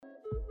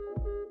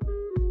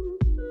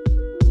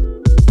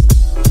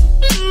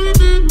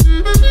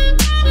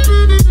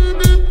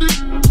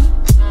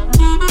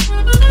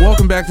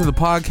back to the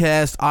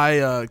podcast.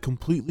 I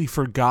completely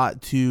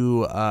forgot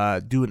to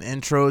do an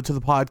intro to the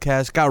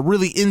podcast. Got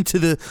really into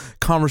the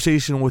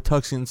conversation with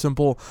Tuxy and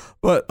Simple,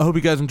 but I hope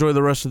you guys enjoy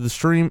the rest of the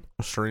stream.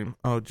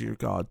 Oh, dear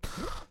God.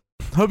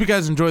 Hope you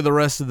guys enjoy the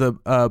rest of the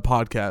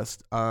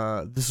podcast.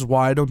 This is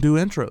why I don't do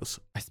intros.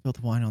 I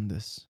spilled wine on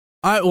this.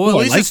 At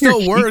least it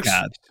still works.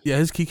 Yeah,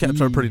 his keycaps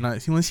are pretty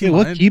nice. You want to see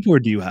what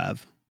keyboard do you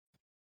have?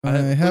 I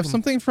have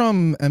something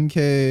from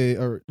MK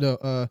or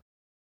no.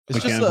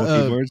 It's mechanical just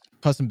a keyboards?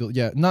 custom build.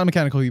 Yeah, not a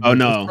mechanical keyboard. Oh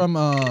no. It's from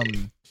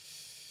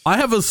I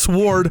have a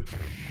sword.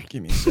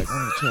 Give me a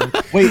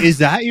second. Wait, is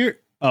that your?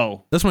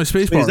 Oh, that's my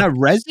space bar. Is that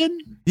resin?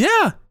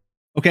 Yeah.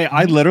 Okay,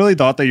 I literally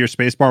thought that your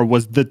space bar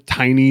was the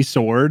tiny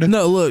sword.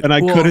 No, look, and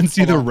I couldn't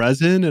see the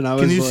resin, and I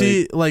was. Can you like,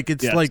 see? Like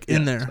it's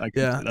in there.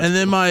 Yeah, and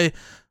then cool.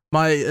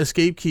 my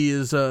escape key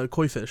is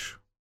koi fish.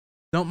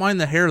 Don't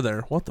mind the hair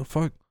there. What the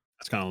fuck?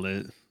 That's kind of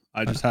lit.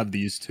 I just have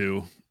these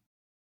two.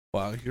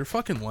 Wow, you're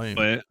fucking lame.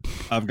 But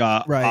I've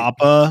got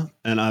Appa,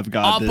 and I've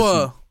got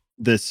Appa.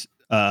 this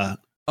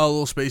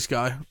little space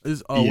guy. Wait,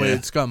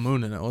 it's got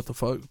moon in it. What the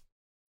fuck?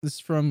 This is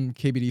from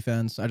KBD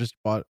fans. I just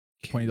bought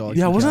 $20.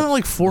 Yeah, wasn't it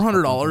like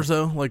 $400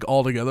 though, like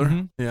all together?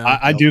 Mm-hmm. Yeah,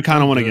 I do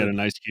kind of want to get a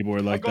nice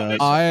keyboard like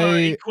that.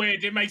 £30.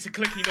 It makes a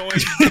clicky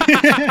noise.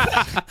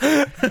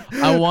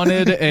 I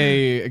wanted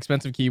a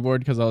expensive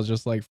keyboard because I was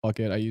just like, fuck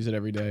it, I use it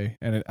every day,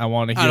 and I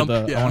want to hear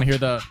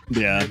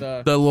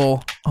the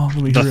little. Oh,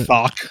 let me hear it.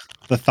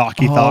 The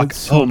thocky thock.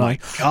 So my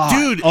god,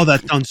 dude! Oh,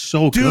 that sounds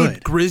so good.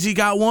 Dude, Grizzy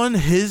got one.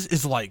 His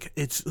is like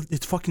it's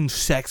fucking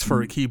sex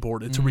for a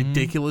keyboard. It's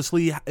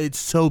ridiculously. It's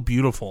so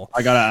beautiful.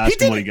 I gotta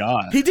ask him what he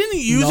got. He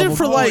didn't use it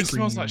for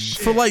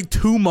like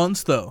 2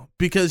 months though,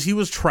 because he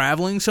was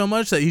traveling so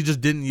much that he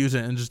just didn't use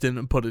it and just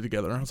didn't put it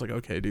together. I was like,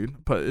 okay,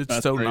 dude, but it's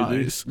That's so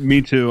crazy. Nice.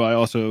 Me too. I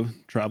also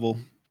travel.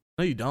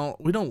 No, you don't.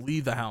 We don't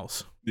leave the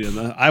house.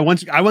 Yeah, I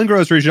went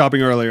grocery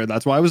shopping earlier.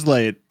 That's why I was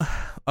late.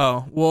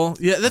 Oh, well,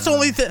 yeah, that's the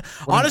only thing.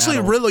 Honestly,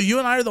 Rillo, you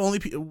and I are the only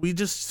people. We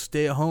just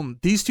stay at home.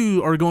 These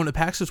two are going to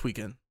PAX this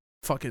weekend.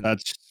 Fucking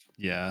that's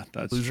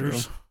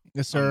losers. True.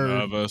 Yes, sir. I'm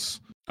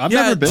nervous. I've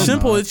never been.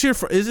 Simple.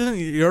 Isn't it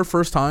your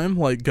first time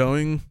like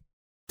going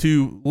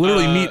to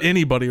literally meet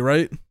anybody,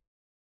 right?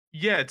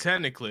 Yeah,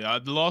 technically.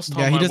 The last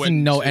time he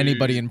doesn't know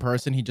anybody in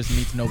person. He just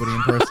meets nobody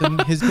in person.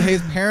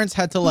 His parents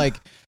had to like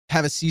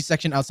have a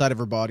C-section outside of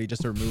her body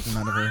just to remove him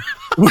out of her.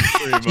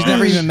 She's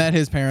never even met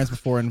his parents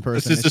before in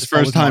person. This is his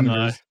first time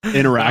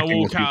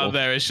interacting with people. I walk out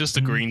there, it's just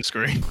a green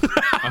screen.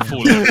 I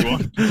fool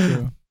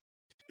everyone.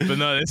 But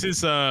no, this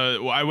is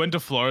I went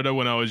to Florida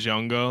when I was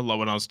younger, like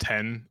when I was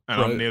 10,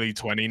 and I'm nearly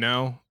 20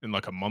 now in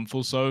like a month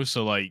or so.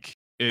 So like,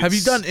 have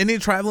you done any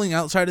traveling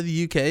outside of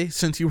the UK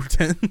since you were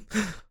 10?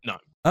 No.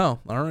 Oh,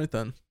 all right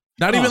then.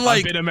 Not even like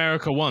I've been to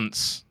America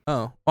once.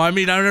 Oh, well, I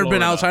mean, I've never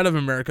been outside of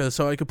America,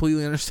 so I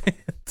completely understand.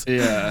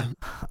 Yeah,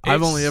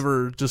 I've only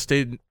ever just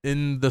stayed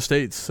in the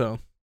States, so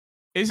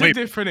it's a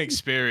different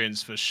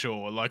experience for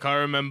sure. Like I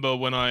remember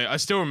when I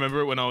still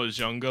remember it when I was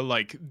younger.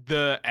 Like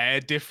the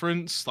air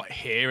difference, like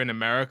here in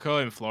America,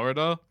 in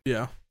Florida.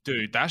 Yeah,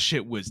 dude, that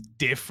shit was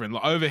different.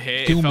 Like over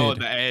here, it felt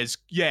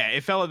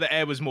like the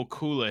air was more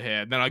cooler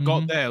here. Then I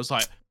got there, I was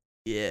like,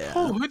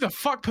 oh, who the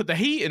fuck put the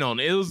heating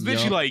on? It was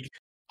literally like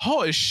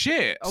hot as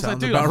shit. I was like,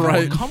 dude, I'm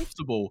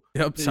uncomfortable.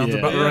 Yep, sounds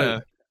about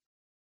right.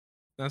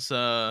 That's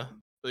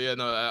yeah,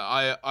 no,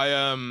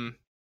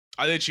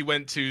 I literally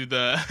went to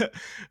the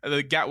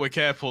the Gatwick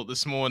airport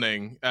this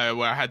morning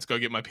where I had to go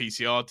get my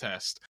PCR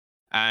test,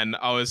 and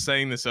I was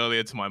saying this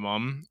earlier to my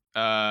mom.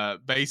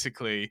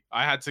 Basically,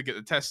 I had to get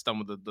the test done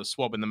with the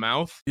swab in the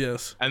mouth.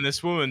 Yes, and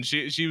this woman,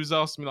 she was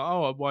asking me like,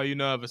 oh, why are you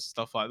nervous,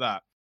 stuff like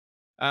that.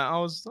 I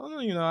was,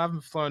 I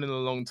haven't flown in a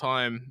long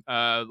time,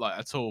 like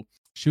at all.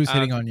 She was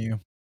hitting on you.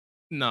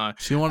 No,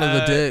 she wanted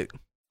the dick.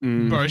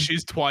 Bro,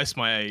 she's twice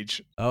my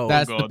age. Oh,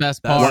 that's the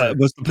best part.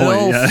 What's the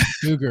point?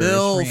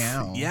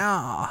 Bilf,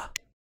 yeah.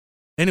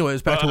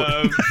 Anyways, back to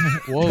work.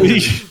 Whoa.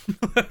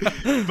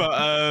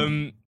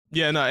 But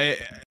yeah, no.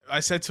 I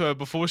said to her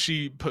before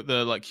she put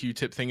the like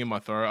Q-tip thing in my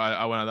throat.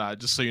 I went like that.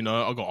 Just so you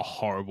know, I got a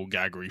horrible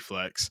gag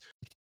reflex.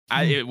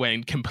 It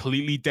went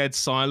completely dead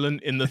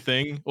silent in the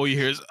thing. All you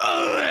hear is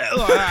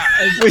like that.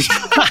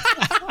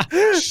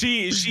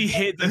 She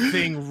hit the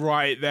thing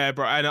right there,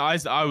 bro. And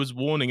I was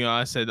warning her.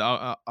 I said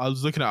I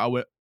was looking at her. I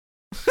went.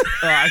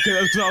 I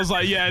was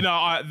like, yeah,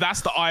 no,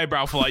 that's the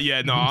eyebrow for like,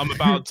 yeah, no, I'm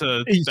about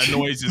to. The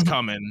noise is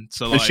coming.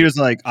 So like, and she was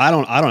like, I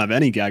don't have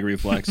any gag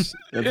reflex.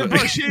 Yeah, bro,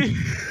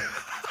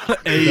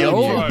 Hey, yo.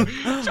 Bro,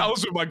 I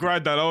was with my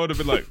granddad. I would have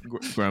been like,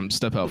 Graham,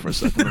 step out for a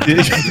second.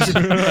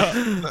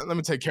 Let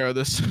me take care of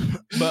this.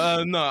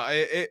 But no,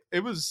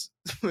 it was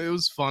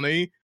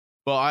funny.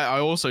 But I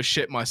also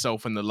shit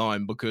myself in the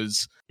line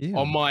because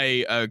on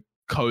my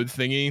code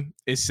thingy,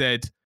 it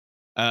said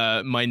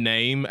my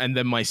name and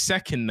then my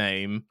second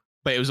name,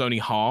 but it was only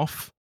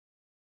half.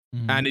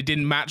 And it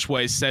didn't match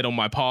what it said on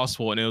my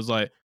passport. And it was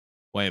like,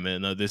 wait a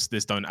minute, no, this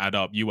don't add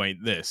up. You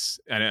ain't this.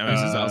 And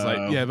I was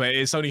like, yeah, but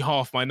it's only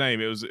half my name.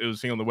 It was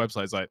thing on the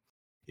website. It's like,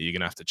 you're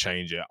gonna have to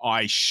change it.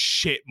 I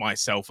shit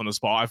myself on the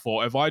spot. I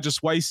thought if I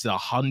just wasted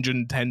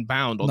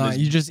 £110 on this,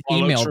 you just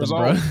emailed them,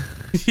 bro.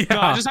 Yeah.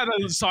 No, I just had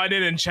to sign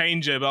in and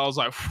change it, but I was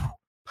like,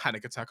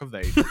 panic attack of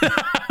age.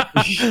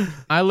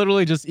 I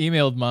literally just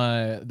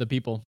emailed the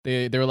people.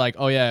 They were like,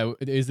 "Oh yeah,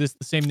 is this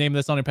the same name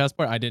that's on your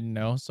passport?" I didn't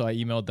know, so I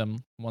emailed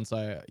them once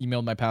I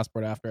emailed my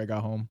passport after I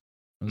got home.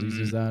 It was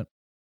easy as that.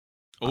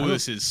 All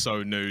this is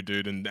so new,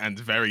 dude, and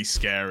very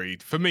scary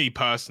for me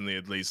personally,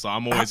 at least. Like,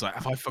 I'm always like,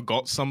 have I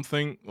forgot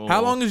something? Or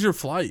How long is your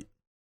flight?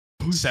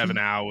 7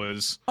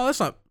 hours. Oh, that's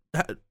not.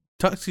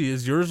 Tuxy,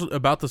 is yours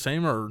about the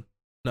same or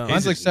no?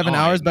 Mine's like 7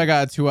 hours, but I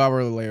got a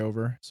 2-hour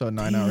layover, so a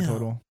 9-hour Damn.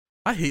 total.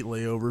 I hate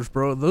layovers,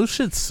 bro. Those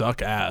shit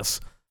suck ass.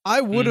 I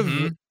would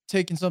have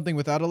taken something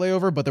without a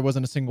layover, but there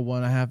wasn't a single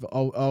one. I have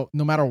no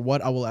matter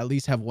what, I will at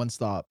least have one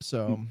stop.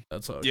 So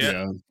That sucks.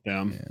 Yeah.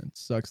 it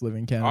sucks living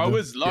in Canada. I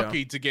was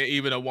lucky to get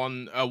even a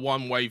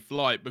one-way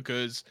flight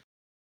because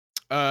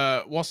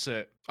what's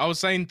it? I was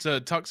saying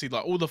to Tuxy,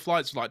 like, all the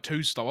flights were like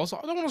 2-star. I was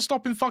like, I don't want to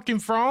stop in fucking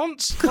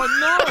France. Like,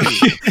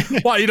 no.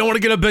 Why, you don't want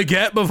to get a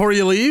baguette before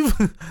you leave?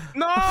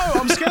 No,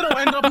 I'm scared I'll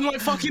end up in like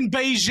fucking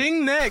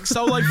Beijing next.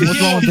 I'll like What's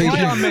wrong with forget what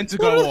Beijing? I'm meant to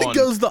What go if on. it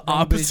goes the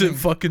opposite Beijing?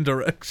 fucking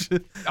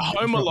direction?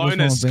 Home What's Alone wrong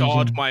has with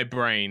scarred Beijing? my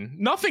brain.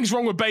 Nothing's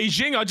wrong with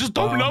Beijing. I just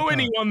don't know Okay.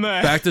 anyone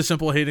there. Back to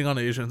Simple hating on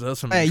Asians. That's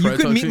some Hey, you right,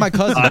 could meet Tuxy? my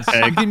cousins. Hot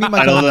take. You could meet my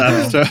I know that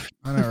cousins, bro. episode.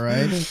 I know, right?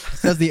 It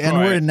says the N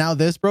word Right. and now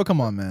this, bro.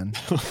 Come on, man.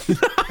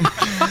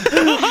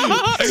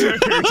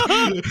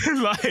 Dude,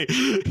 like,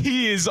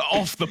 he is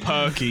off the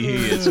perky.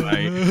 He is,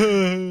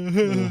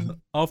 mate.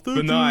 Off the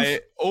But no, juice.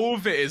 all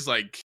of it is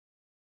like,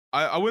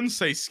 I wouldn't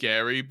say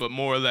scary, but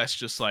more or less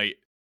just like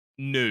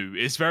new.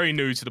 It's very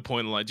new to the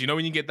point of like, do you know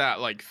when you get that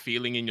like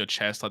feeling in your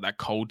chest, like that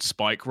cold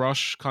spike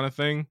rush kind of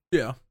thing?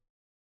 Yeah.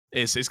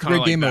 It's kind of Great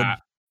like game mode.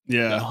 that.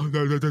 Yeah.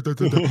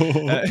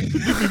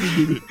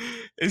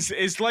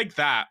 It's like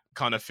that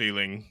kind of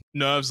feeling.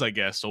 Nerves, I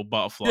guess, or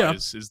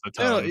butterflies is the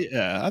term.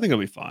 Yeah, I think it'll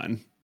be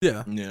fine.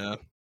 Yeah. Yeah.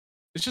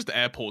 It's just the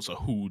airports are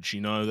huge,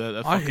 you know? They're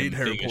I fucking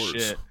hate big as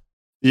airports. shit.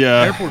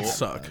 Yeah. Airports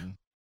suck.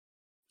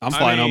 I'm I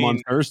flying home on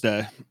mean-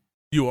 Thursday.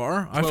 You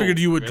are? I 12, figured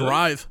you would really?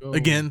 drive Oh.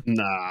 again.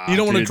 Nah. You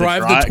don't want to dude,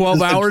 drive the 12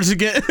 'cause hours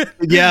again?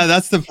 Yeah,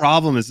 that's the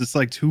problem. Is it's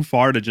like too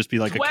far to just be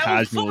like a 12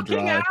 casual fucking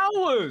drive.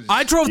 hours!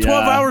 I drove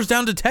 12 Yeah. hours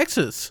down to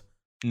Texas.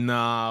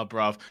 Nah,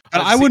 bruv.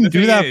 I See, wouldn't the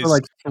do thing that is, for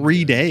like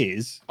 3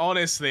 days.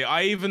 honestly,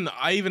 I even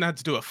had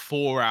to do a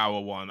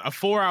 4-hour one. A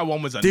 4-hour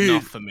one was Dude.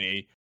 enough for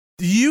me.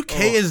 The UK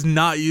Oh. is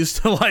not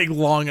used to like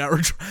long hour.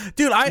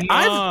 Dude,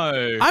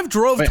 I've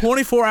drove Wait.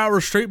 24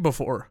 hours straight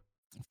before.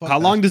 Fuck How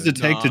that long does shit.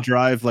 it take to Nah.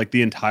 drive like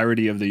the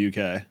entirety of the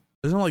UK?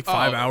 Isn't it like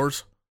 5 Oh.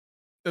 hours?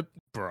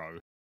 Bro.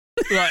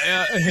 Like,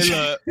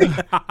 hey,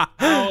 look,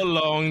 how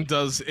long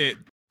does it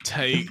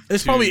take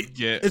It's to probably-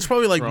 get It's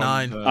probably like from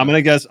 9. the- I'm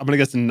gonna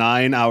guess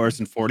 9 hours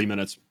and 40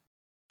 minutes.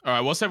 All right,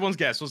 what's everyone's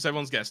guess?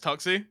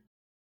 Tuxy?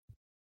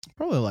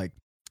 Probably like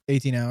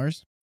 18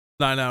 hours.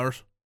 9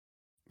 hours.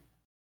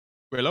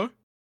 Rilo?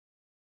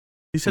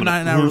 He said I'm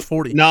 9 gonna- hours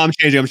 40. No, I'm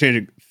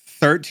changing.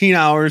 13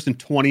 hours and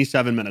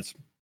 27 minutes.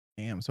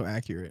 Damn, so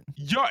accurate.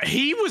 Yo,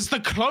 he was the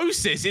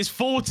closest. It's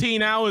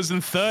 14 hours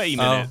and 30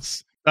 Oh.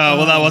 minutes. Oh,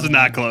 well, that wasn't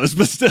that close,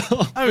 but still.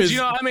 I But mean, you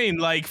know what I mean?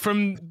 Like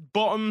from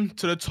bottom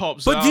to the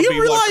top. So But that'll do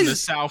you be like from the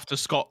realize- south to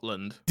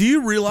Scotland. do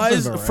you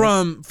realize Sounds about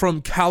right.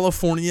 from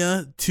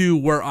California to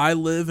where I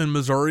live in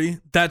Missouri,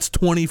 that's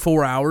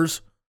 24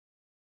 hours?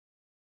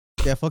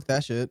 Yeah, fuck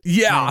that shit.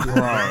 Yeah.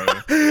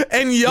 Bro.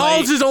 And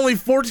y'all's Like- is only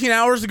 14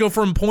 hours to go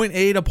from point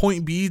A to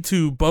point B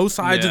to both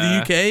sides of the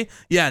Yeah. UK?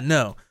 Yeah,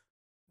 no.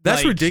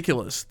 That's Like-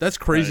 ridiculous. That's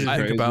crazy to That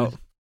is think crazy. about.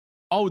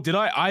 Oh, did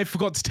I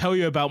forgot to tell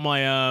you about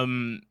my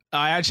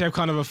I actually have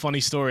kind of a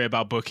funny story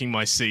about booking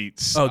my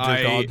seats. Oh,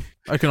 dear God.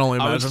 I can only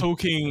I was imagine.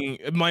 talking.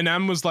 My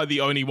nan was like the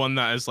only one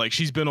that is like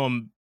she's been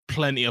on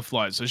plenty of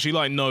flights, so she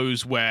like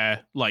knows where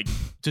like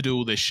to do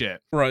all this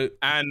shit. Right.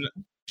 And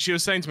she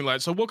was saying to me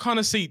like, "So what kind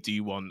of seat do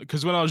you want?"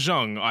 Because when I was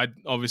young, I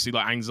obviously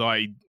like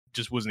anxiety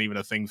just wasn't even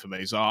a thing for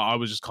me, so I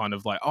was just kind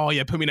of like, "Oh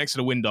yeah, put me next to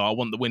the window. I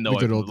want the window The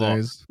good open old a lot."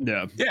 days.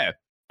 Yeah. Yeah,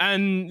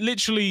 and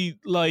literally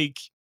like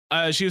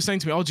she was saying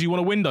to me, "Oh, do you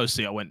want a window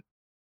seat?" I went,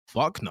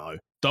 "Fuck no."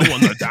 Don't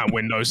want no damn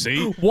window seat.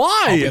 I'll be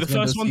Why? the Window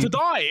first one to seat.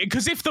 die.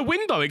 Because if the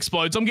window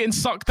explodes, I'm getting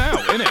sucked out,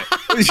 innit?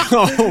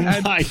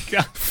 Oh my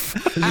god!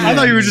 I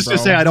thought you were just gonna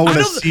say I don't want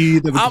to see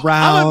the ground.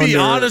 I'm gonna be or-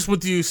 honest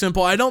with you,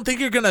 Simple. I don't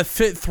think you're gonna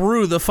fit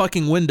through the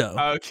fucking window.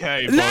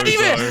 Okay, Not bozo.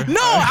 even.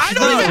 No, I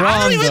don't not even. I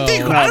wrong, don't even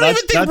think. though. No, I don't that's-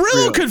 even think that's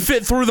Rillo real. could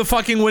fit through the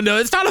fucking window.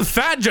 It's not a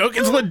fat joke.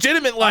 It's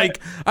legitimate. Like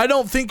I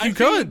don't think you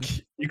could.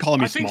 You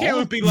calling me I think small? it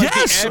would be like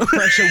Yes. the air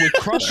pressure would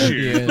crush you.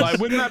 Yes. Like,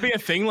 wouldn't that be a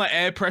thing? Like,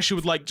 air pressure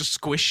would like just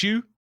squish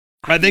you.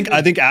 I think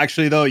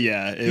actually though,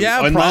 yeah. Yeah,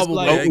 unless-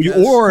 probably, oh, I guess.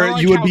 or Kinda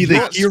like you would how be the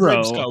cats' hero.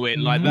 ribs go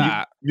in like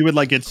that. you would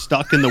like get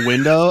stuck in the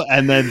window,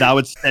 and then that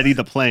would steady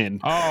the plane.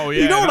 Oh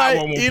yeah. You know what I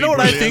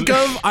brilliant. think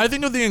of? I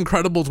think of the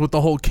Incredibles with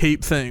the whole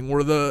cape thing,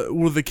 where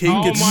the cape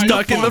Oh gets my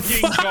stuck in the.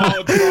 fucking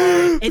God,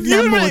 bro.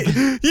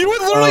 You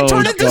would literally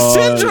turn into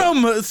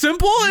Syndrome.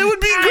 Simple. It would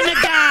be great.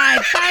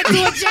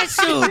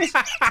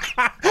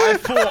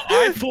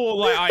 I thought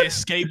like I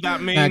escaped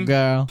that meme. That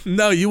girl.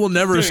 No, you will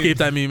never Dude. escape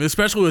that meme,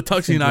 especially with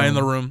Tuxy and I in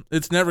the room.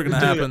 It's never gonna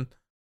Dude. happen.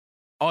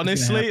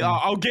 Honestly,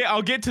 I'll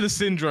get to the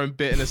syndrome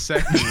bit in a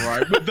second,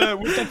 right? With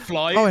the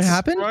flights. Oh, it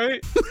happened?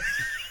 Right?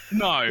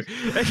 No.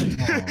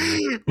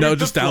 No, With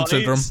just the Down flights,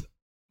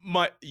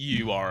 syndrome.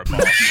 You are a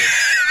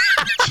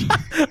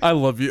bastard. I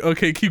love you.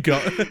 Okay, keep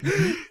going.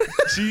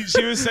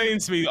 She was saying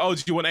to me, "Oh,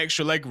 do you want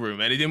extra leg room?"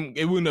 And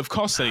it wouldn't have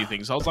cost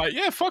anything. So I was like,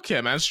 "Yeah, fuck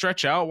yeah, man,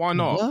 stretch out. Why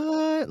not?"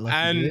 What? Lucky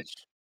And bitch.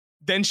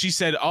 then she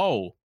said,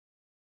 "Oh,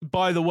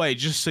 by the way,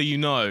 just so you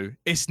know,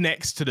 it's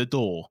next to the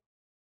door."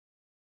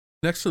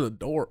 Next to the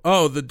door.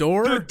 Oh, the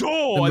door. The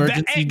door, the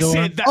Emergency exit,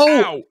 door? the Oh,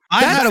 out.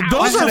 I had a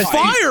Those I had are a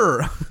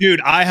seat. fire.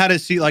 Dude, I had a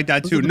seat like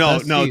that Those too. are the No,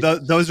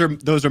 best no,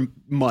 those are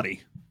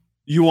muddy.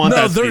 You want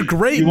No, that they're seat.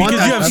 great You want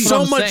because that you have That's seat. what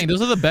so I'm much. saying.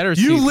 Those are the better You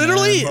seats,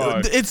 literally,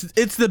 man. it's the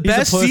He's a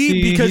best pussy.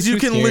 seat because He's you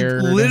too can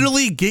scared.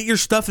 literally get your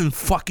stuff and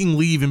fucking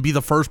leave and be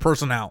the first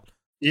person out.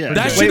 Yeah,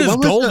 That Wait, shit is when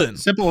was golden.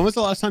 Simple. When was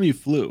the last time you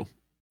flew?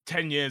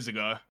 10 years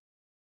ago.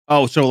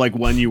 Oh, so like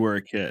when you were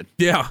a kid.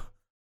 Yeah,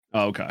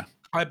 Oh, okay.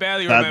 I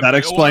barely remember. That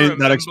All I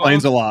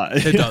explains a lot.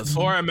 it does.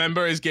 All I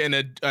remember is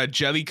getting a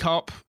jelly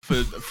cup for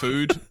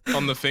food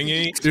on the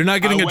thingy. You're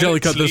not getting I a jelly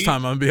went to cup this sleep. time.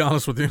 I'm gonna be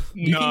honest with you.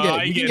 You No, can get- I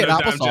you ain't can getting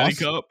get no damn jelly applesauce.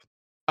 cup.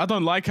 I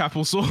don't like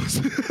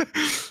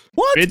applesauce.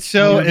 What? It's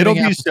so You're it'll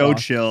getting be so applesauce.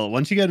 chill.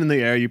 Once you get in the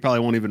air, you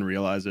probably won't even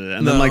realize it.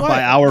 And No. then like by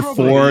Right, hour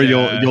probably, 4,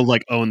 yeah. you'll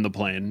like own the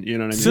plane. You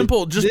know what I mean?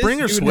 Simple. Just This bring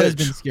your dude has Switch.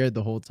 been scared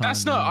the whole time.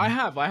 That's not.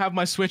 man. I have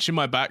my Switch in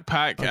my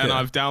backpack, Okay. and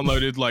I've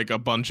downloaded like a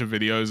bunch of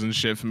videos and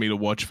shit for me to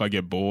watch if I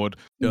get bored.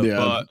 Yeah.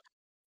 But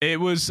it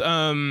was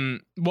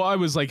what I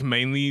was like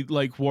mainly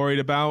like worried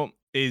about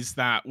is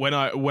that when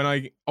I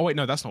oh wait,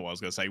 no, that's not what I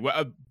was gonna say.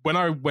 When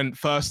I went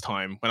first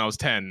time when I was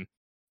 10,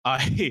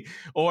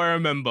 all I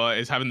remember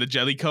is having the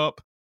jelly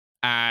cup.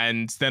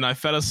 And then I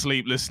fell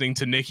asleep listening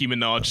to Nicki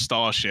Minaj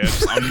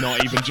Starships. I'm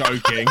not even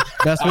joking.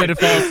 Best way to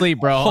fall asleep,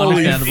 bro.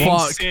 Holy Understandable.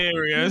 fuck. I'm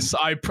serious.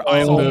 I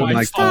Oh on my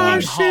my fucking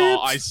God. heart,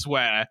 I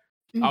swear.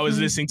 I was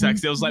listening to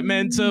it. It was like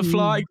meant to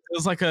fly. It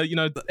was like a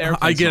airplane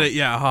I get song. it.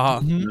 Yeah. Haha.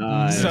 Mhm.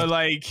 Nice. So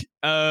like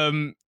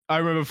I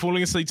remember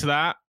falling asleep to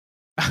that.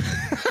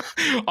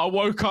 I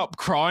woke up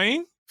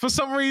crying for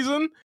some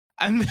reason.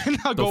 And then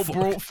I got fuck?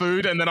 brought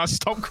food, and then I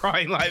stopped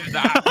crying like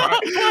that.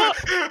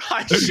 Bro.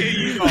 I shit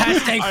you not.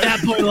 Hashtag I-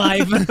 fat boy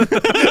life. Literally,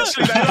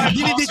 they like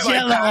Give me the passed me,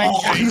 like, jello.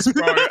 pancakes,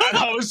 bro. And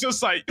I was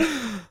just like,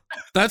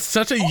 That's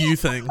such a you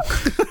thing.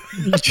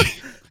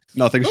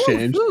 Nothing's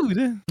changed.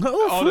 Food.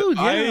 Oh, food.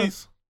 I-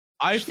 Yes.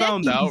 I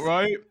found out, Shaggies.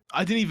 right?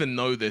 I didn't even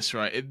know this,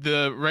 right?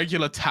 The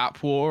regular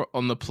tap water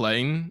on the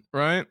plane,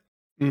 right?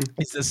 Mm.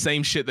 It's the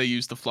same shit they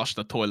use to flush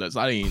the toilets.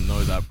 I didn't even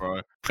know that,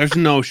 bro. There's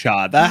no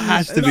shot. That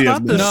has to It's be a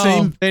not the myth. No,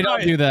 same- they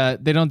don't do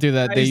that. They don't do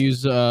that. That They is-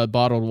 use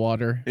bottled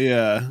water.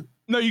 Yeah.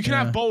 No, you can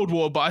Yeah. have bottled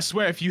water, but I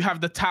swear if you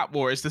have the tap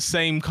water, it's the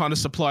same kind of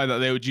supply that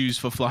they would use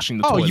for flushing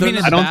the Oh, toilet. you mean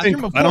in I the don't bathroom?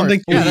 think Of I don't course.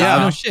 think Yeah, you that's yeah.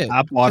 no have shit.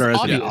 tap water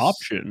That's as an obvious.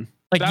 option.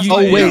 Like That's you, why- Oh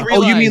Yeah, wait. you Oh, you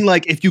realize- mean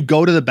like if you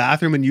go to the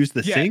bathroom and use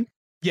the Yeah. sink?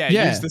 Yeah,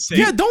 Yeah. use the same.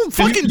 Yeah. Don't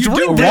fucking you drink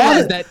do that.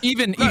 realize that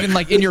even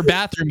like in your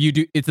bathroom you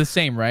do it's the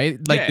same, right?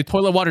 Like Yeah. the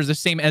toilet water is the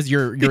same as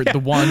your Yeah. the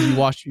ones you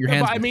wash your No,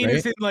 hands but I with, mean, right?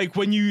 is it like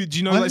when do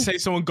you know, What? let's say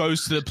someone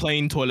goes to the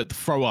plane toilet to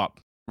throw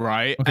up,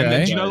 right? And then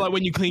Okay. do you know, like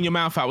when you clean your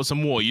mouth out with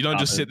some water, you don't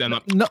just sit there and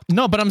like,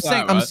 No, but I'm Right,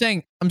 saying,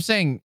 right. I'm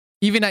saying,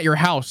 even at your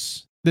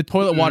house, the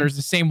toilet Mhm. water is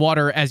the same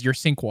water as your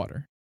sink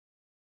water.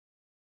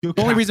 you're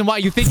The only cap- reason why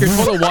you think your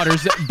toilet water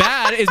is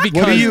bad is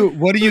because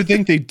What do you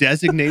think they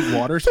designate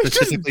water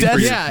specifically for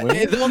your yeah,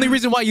 toilet? the only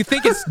reason why you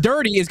think it's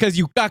dirty is because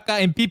you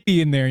caca and pee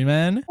pee in there,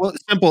 man. Well,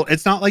 it's simple.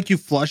 It's not like you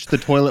flush the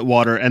toilet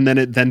water and then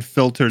it then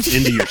filters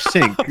into your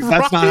sink.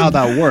 That's not how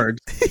that works.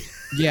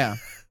 Yeah.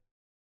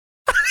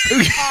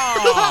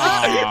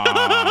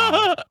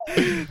 Ah.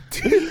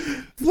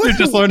 You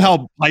just learn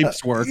how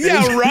pipes work.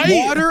 Yeah. Right.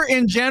 Water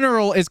in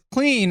general is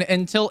clean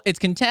until it's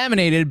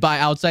contaminated by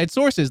outside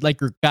sources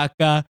like your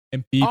caca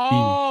and pee pee.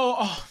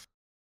 Oh,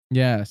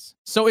 Yes.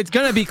 So it's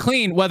gonna be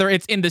clean whether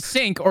it's in the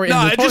sink or in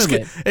No, the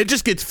toilet. it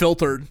just gets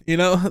filtered. You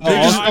know. They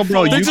Oh, just- also,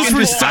 bro, they you just can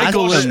just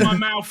recycle ask it. them. my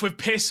mouth with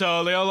piss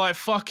earlier, like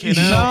fucking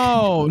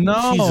hell.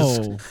 No.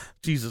 Jesus.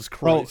 Jesus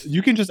Bro, Christ.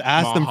 you can just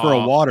ask them for a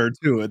water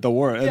too at the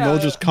work, and Yeah, they'll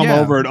just come yeah.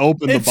 over and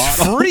open the It's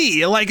bottle.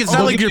 free. Like it's Oh,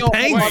 not like you you're know,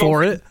 paying wait.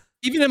 for it.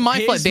 Even in my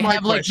Here's flight, they my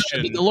have like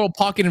question. a little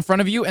pocket in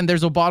front of you, and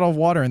there's a bottle of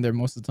water in there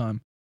most of the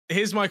time.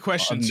 Here's my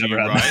question I've to you,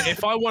 never had right? that.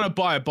 If I want to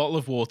buy a bottle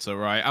of water,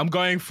 right? I'm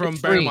going from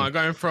It's bear in free. mind, I'm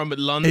going from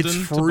London It's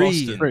to free.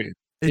 Boston. Free.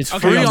 It's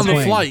Okay, free I'm on the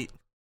saying- flight.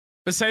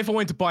 But say if I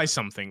went to buy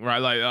something, right,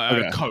 like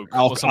Okay. a Coke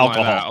Al- or something like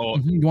that, alcohol. or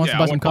You want yeah, to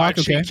buy I some would buy a cock?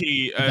 Okay.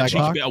 cheeky, Is that cheeky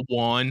cock? bit of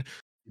wine.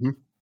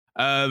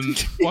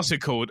 Mhm. What's it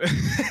called?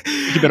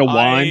 Cheeky bit of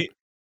wine.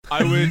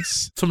 I would.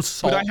 Some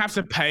salt. Would I have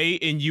to pay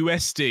in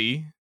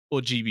USD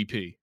or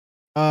GBP?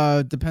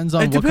 Depends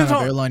on It what depends kind of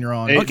on- airline you're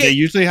on. They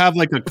usually have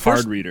like a card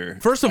First- reader.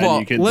 first of and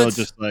all, they'll let's-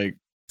 just like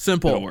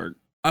Simple. it'll work.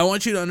 I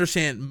want you to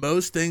understand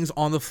most things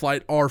on the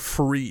flight are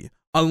free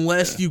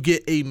unless you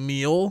get a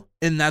meal,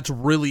 and that's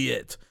really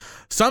it.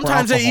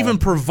 Sometimes they alcohol. even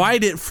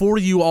provide it for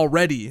you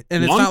already,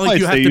 and it's Long not like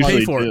you flights, have they to pay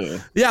usually for it. do.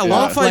 Yeah, Yeah.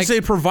 long flights Like-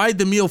 they provide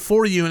the meal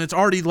for you, and it's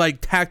already like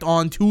tacked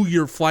on to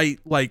your flight,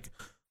 like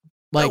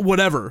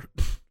whatever.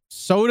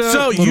 Soda,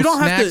 So you little don't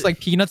have snacks to- like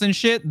peanuts and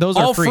shit. Those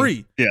are All free.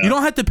 free. Yeah. You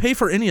don't have to pay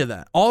for any of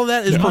that. All of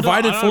that is I don't-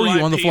 provided I don't for you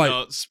like on the flight.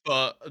 peanuts,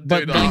 But, But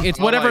dude, like, it's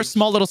I whatever like-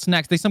 small little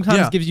snacks. They sometimes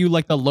Yeah. give you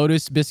like the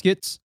Lotus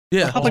biscuits.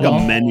 Yeah. Have like a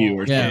menu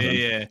or Yeah. something.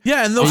 Yeah.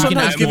 Yeah, and they'll You can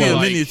sometimes have give you a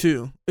more, menu like-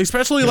 too.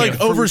 Especially Yeah, like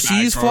fruit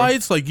overseas bag, bro.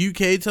 flights, like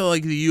UK to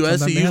like the US,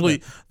 Sometimes they have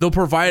it. they'll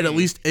provide at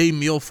least a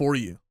meal for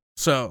you.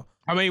 So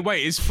I mean,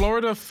 wait, is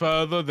Florida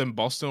further than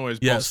Boston, or is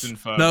Yes. Boston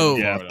further? No.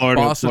 than Yeah,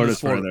 Florida? Boston Florida's is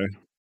Florida. further.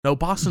 no,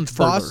 Boston's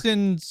further.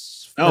 Boston's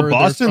No, further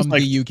Boston's from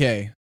like- the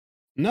UK.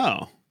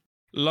 No,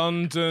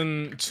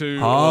 London to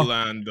Huh?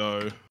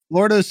 Orlando.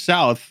 Florida's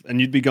south, and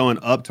you'd be going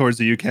up towards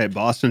the UK.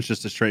 Boston's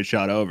just a straight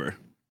shot over.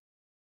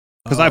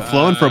 Because I've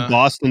flown from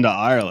Boston to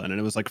Ireland, and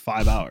it was like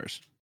 5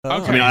 hours.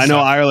 Oh. I mean, I know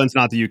Ireland's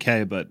not the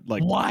UK, but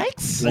like What? I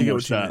get what you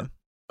almost that. mean.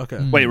 Okay.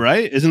 Mm. Wait,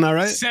 right? Isn't that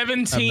right?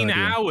 17 I have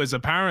no idea. hours,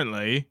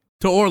 apparently.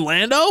 To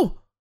Orlando?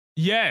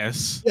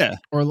 Yes. Yeah.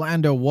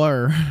 Orlando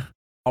were.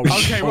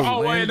 Okay. Well,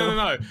 oh, wait,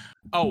 no.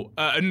 Oh,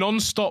 a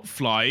non-stop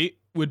flight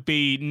would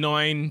be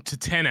 9 to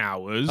 10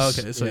 hours.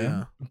 Okay, so Yeah.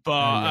 yeah.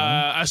 But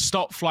There you a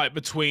stop flight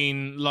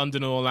between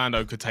London and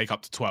Orlando could take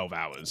up to 12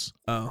 hours.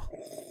 Oh.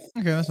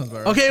 Okay, that sounds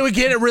about right. Okay, we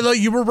get it, Rillo.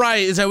 You were right.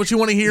 Is that what you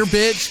want to hear,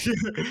 bitch?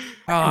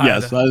 God,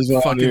 Yes, that is what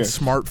I'm fucking here.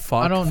 smart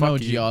fuck. I don't know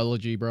Fuck you.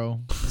 geology, bro.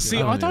 See, I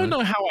I don't don't either.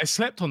 know how I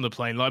slept on the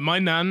plane. Like, my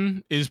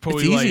nan is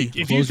probably easy. like,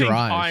 if you Close your think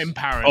eyes. I'm Oh,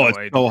 paranoid,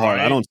 it's so hard.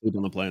 right? I don't sleep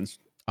on the planes.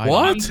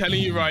 What? I'm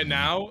telling you right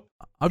now,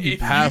 I'd be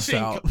if passed you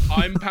think out.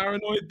 I'm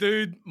paranoid,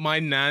 dude, my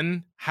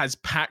nan has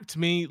packed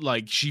me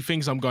like she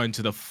thinks I'm going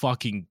to the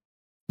fucking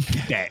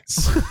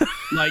debts.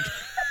 Like,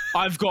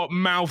 I've got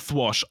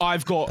mouthwash,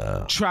 I've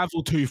got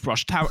travel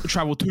toothbrush,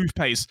 travel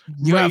toothpaste,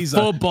 You have razor,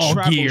 football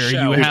travel gear.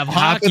 shell, You have Half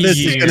hockey of this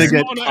is gear. gonna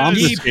get monitors,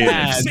 confiscated.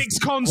 kneepads. 6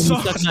 When you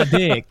suck consoles. my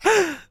dick.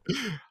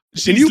 Can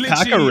She's you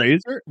pack a literally-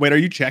 razor? Wait, are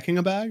you checking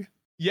a bag?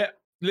 Yeah,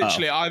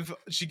 literally.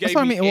 She gave That's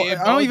what I me. mean.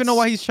 Well, I don't even know earbuds.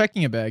 why he's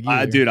checking a bag.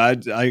 Either. Dude, I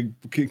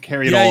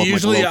carry it Yeah, all.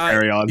 usually in my I-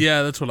 carry on.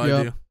 Yeah, that's what I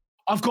Yeah. do.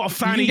 I've got a You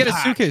fanny can get a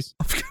pack. suitcase.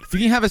 You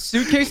can have a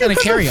suitcase and a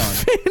carry-on.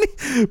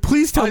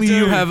 Please tell I me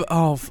you do. have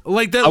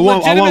like that. I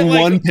want legitimate, like,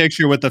 one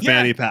picture with the Yeah,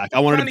 fanny pack. I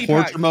wanted fanny a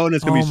portrait pack. mode. And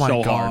it's gonna Oh be my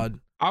so god. hard.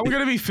 I'm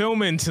gonna be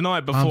filming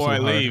tonight before so I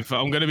hard. leave.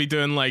 I'm gonna be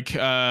doing like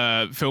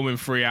filming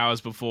 3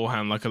 hours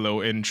beforehand, like a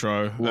little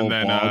intro, Little and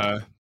then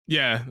vlog.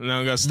 yeah, and then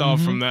I'm gonna start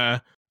Mhm. from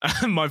there.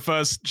 And my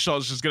first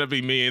shot's just gonna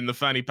be me in the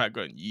fanny pack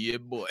going, "Yeah,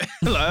 boy."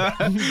 Like,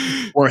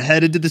 We're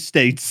headed to the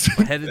States.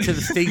 Headed to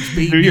the States,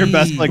 baby. Do your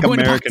best like We're going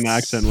to American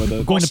Paris. accent with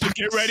it. Going to "Austin,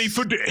 get ready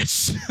for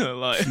this."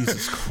 Like,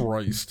 Jesus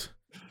Christ.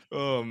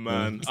 oh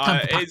man, It's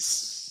time for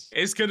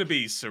it's gonna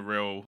be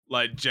surreal,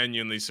 like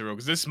genuinely surreal,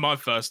 because this is my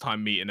first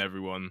time meeting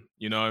everyone.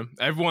 You know,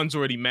 everyone's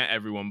already met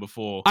everyone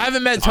before. I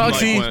haven't met I'm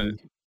like, Tuxy. when-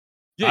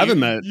 I haven't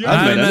met. you I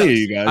haven't haven't met any met- of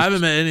you guys. I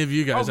haven't met any of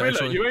you Oh, guys really?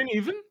 actually. You ain't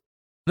even?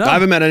 No. I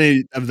haven't met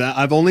any of that.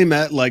 I've only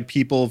met like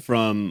people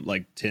from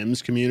like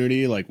Tim's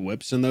community, like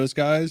Whips and those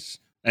guys.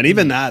 And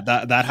even that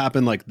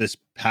happened like this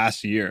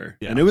past year.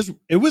 Yeah. And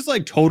it was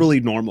like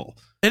totally normal.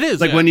 It is.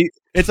 It's like yeah. when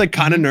it's like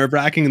kind of nerve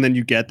wracking, and then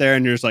you get there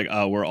and you're just like,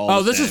 oh, we're all.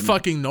 Oh, the this is same.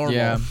 fucking normal.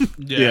 Yeah.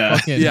 Yeah.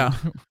 Fucking, Yeah.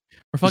 We're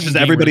It's fucking just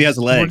everybody gamers. has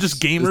legs. We're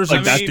just gamers It's and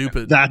I that's, mean,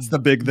 stupid. that's the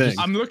big thing.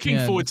 I'm looking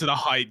Yeah. forward to the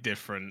height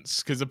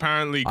difference because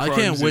apparently I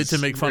Chrome's can't wait to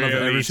is make fun of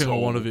every really single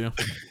tall. one of you.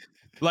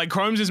 Like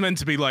Chrome's is meant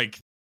to be like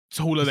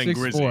taller than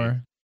Grizzy.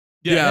 6'4".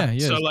 Yeah, he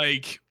So is.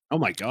 like, Oh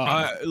my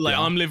god.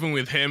 I'm living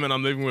with him and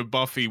I'm living with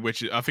Buffy,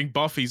 which I think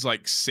Buffy's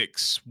like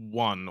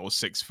 6'1" or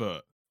 6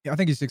 foot. Yeah, I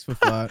think he's 6 foot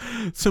flat.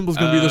 Symbol's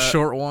gonna be the Uh,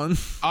 short one.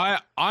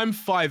 I'm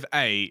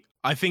 5'8".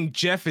 I think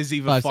Jeff is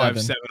either 5'7".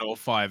 5'7" or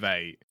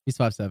 5'8". He's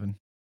 5'7".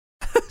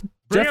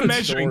 Bring Jeff a is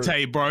measuring short.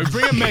 tape, bro.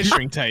 Bring a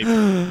measuring tape.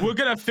 We're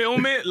gonna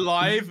film it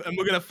live, and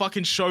we're gonna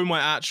fucking show my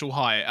actual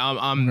height.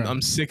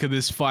 I'm sick of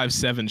this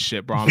 5'7"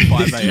 shit, bro. I'm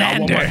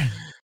 5'8".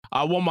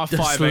 I want my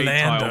Just 5'8"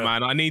 slander. title,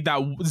 man. I need that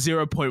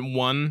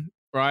 0.1,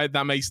 right?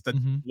 That makes the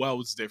Mhm.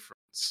 world's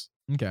difference.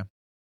 Okay.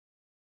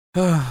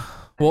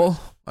 Well,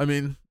 I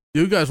mean,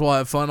 you guys will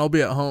have fun. I'll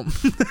be at home.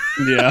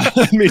 Yeah,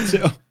 me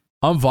too.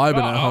 I'm vibing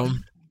Well, at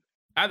home.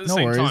 At the No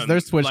same worries. time,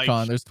 There's TwitchCon.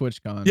 like, There's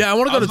TwitchCon. Yeah, I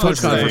want to go to I was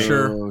about TwitchCon to for say-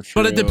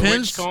 sure. But it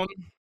depends. TwitchCon,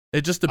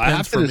 It just I have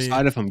depends to for me.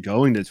 decide if I'm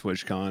going to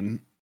TwitchCon.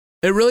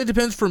 It really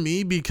depends for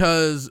me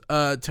because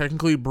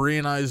technically Bree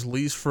and I's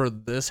lease for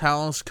this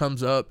house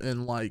comes up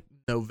in like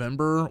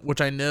November, which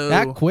I know.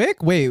 That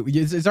quick? Wait,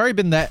 it's already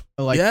been that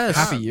like Yes.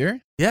 half a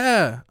year?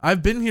 Yeah,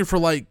 I've been here for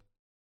like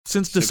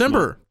since 6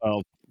 December. months.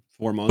 Oh,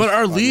 4 months. But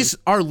our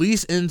 5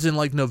 lease ends in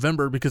like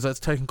November because that's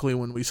technically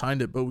when we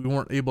signed it, but we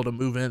weren't able to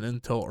move in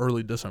until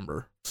early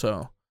December.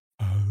 So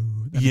Oh,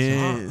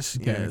 yes,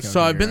 Okay, yes. okay, So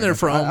okay, I've been okay. there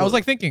for I was almost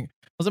like thinking,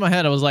 was in my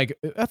head. I was like,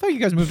 I thought you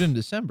guys moved in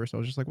December, so I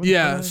was just like, what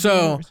Yeah, the fuck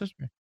so- is this?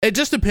 It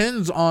just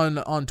depends on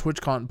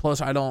TwitchCon.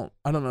 Plus, I don't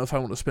know if I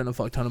want to spend a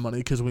fuck ton of money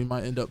because we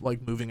might end up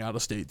like moving out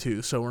of state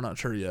too. So we're not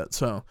sure yet.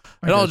 So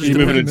it all just You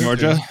moving to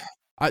depends. Georgia?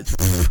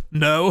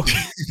 No,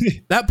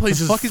 that place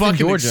The is fuck is in fucking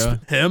Georgia?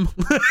 him.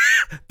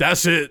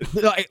 That's it.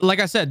 Like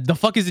I said, the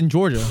fuck is in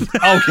Georgia.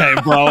 Okay,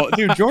 bro.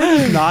 Dude,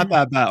 Georgia's not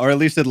that bad. Or at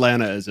least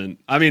Atlanta isn't.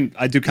 I mean,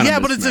 I do kind of Yeah,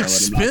 but it's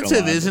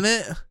expensive, isn't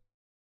it?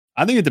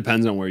 I think it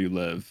depends on where you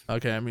live.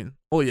 Okay, I mean,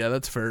 well, yeah,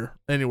 that's fair.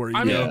 Anywhere you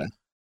I go. mean,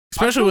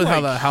 Especially I feel with how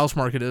like- the house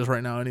market is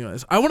right now.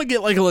 Anyways, I want to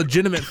get like a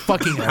legitimate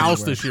fucking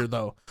house this year,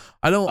 though.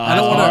 I don't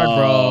It's want hard, to.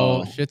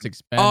 bro. Shit's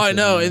expensive. Oh, I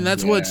know, man. and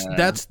that's Yeah.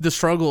 that's the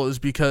struggle is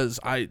because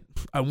I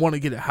want to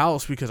get a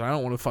house because I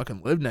don't want to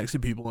fucking live next to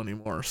people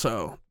anymore.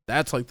 So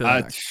that's like the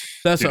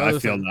that's Dude, the I other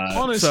feel thing. that.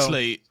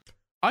 Honestly,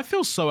 I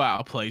feel so out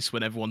of place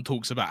when everyone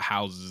talks about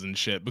houses and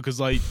shit because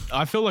like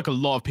I feel like a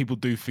lot of people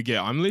do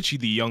forget. I'm literally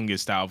the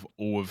youngest out of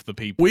all of the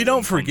people. We don't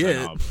in Content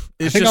forget. Hub.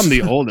 I It's think just, I'm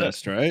the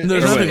oldest, right?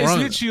 There's Or nothing wait,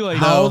 wrong. It's literally like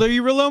How old are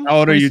you, Rillum? How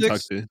old are you,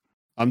 26?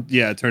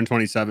 Tuxy? I turned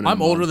 27. in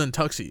I'm a older month.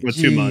 than Tuxy. With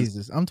 2 months.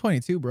 Jesus, I'm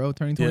 22, bro.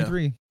 Turning Yeah.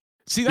 23.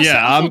 See, that's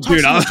Yeah, I I'm thought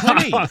dude. Tuxy was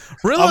 20.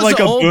 Rilla's I'm like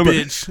the a old boomer,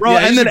 bitch, bro. Yeah,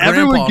 and he's then a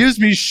everyone grandpa. gives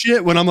me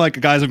shit when I'm like,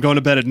 guys, I'm going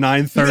to bed at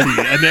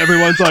 9:30, and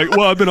everyone's like,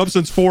 well, I've been up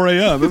since 4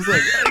 a.m. It's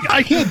like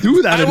I can't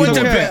do that I went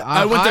to anymore. bed.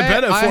 I went to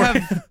bed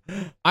at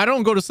 4. I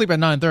don't go to sleep at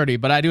 9:30,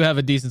 but I do have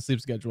a decent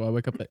sleep schedule. I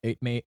wake up at 8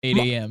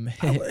 a.m.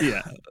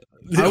 Yeah,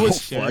 I was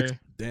fuck.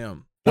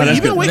 Damn. Oh, Wait, that's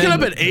you've been good. waking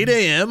Then- up at 8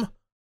 a.m.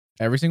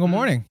 every single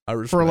morning. I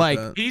respect For, like,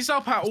 that. He's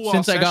up at all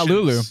Since our I got sessions.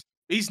 Lulu.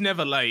 He's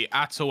never late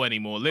at all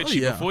anymore.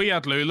 Literally, yeah. before he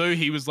had Lulu,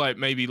 he was like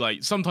maybe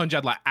like sometimes you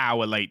had like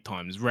hour late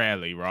times,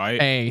 rarely,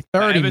 right? Hey,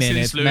 30 Ever since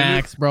minutes Lulu-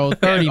 max, bro.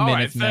 30 all right,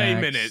 minutes 30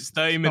 max. minutes,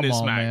 30 Come minutes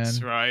on, max,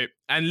 man. right?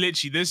 And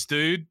literally, this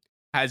dude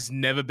has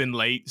never been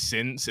late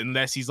since,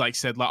 unless he's like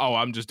said like, oh,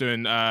 I'm just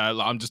doing,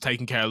 like, I'm just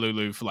taking care of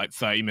Lulu for like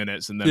 30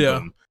 minutes, and then Yeah.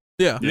 boom.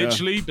 Yeah. Yeah.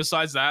 Literally,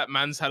 besides that,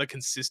 man's had a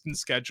consistent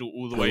schedule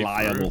all the way through.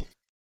 Reliable.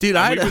 Dude, And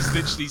I we was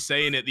literally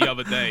saying it the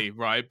other day,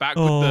 right? Back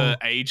with Oh. the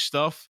age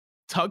stuff.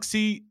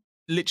 Tuxy,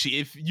 literally,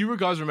 if you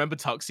guys remember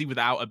Tuxy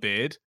without a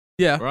beard,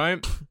 yeah.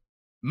 right?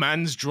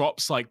 Man's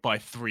drops like by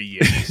 3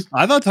 years.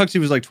 I thought Tuxy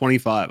was like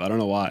 25. I don't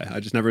know why.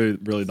 I just never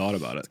really thought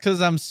about it. Because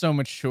I'm so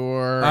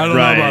mature. I don't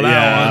Right, know about yeah,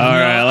 that one. all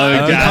right,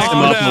 let me gas him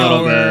calm up a down.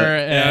 little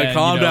bit. And,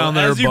 calm down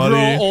there, as you buddy.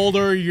 grow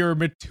older, your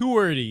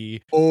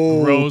maturity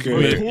Oh, grows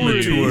with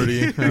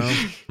Maturity. age. Yeah.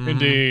 Mhm.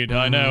 Indeed,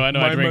 I know. I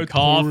My drink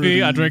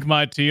coffee. I maturity. drink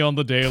my tea on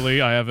the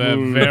daily. I have a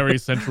Mm. very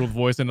central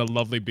voice and a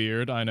lovely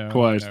beard. I know.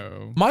 Quite. I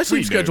know. My sleep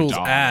We know, schedule's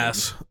dog.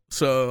 ass.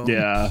 So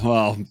Yeah,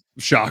 well,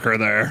 shocker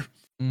there.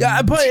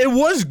 yeah, but it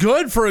was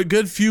good for a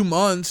good few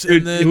months, Dude,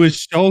 and then it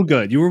was so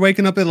good. You were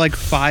waking up at like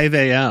 5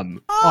 a.m.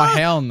 Oh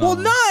hell no. Well,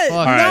 not Fuck.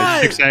 All right,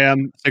 not 6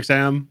 a.m. 6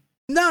 a.m.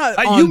 not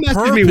You on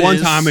messaged me one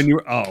purpose. time and you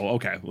were, oh,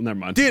 okay. Well, never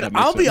mind. Dude, That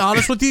makes I'll be sense.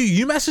 honest with you.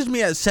 You messaged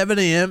me at 7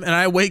 a.m. and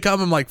I wake up.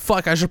 I'm like,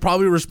 fuck, I should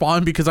probably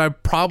respond because I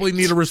probably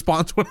need a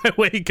response when I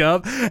wake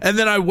up. And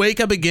then I wake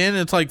up again.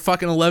 And it's like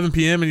fucking 11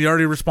 p.m. and you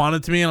already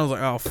responded to me. And I was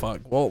like, oh,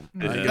 fuck. Well,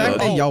 Yeah. I The guess. fact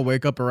that y'all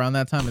wake up around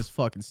that time is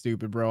fucking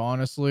stupid, bro.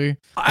 Honestly,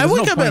 I There's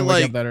wake no up point at in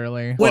waking like up that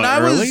early. when What, I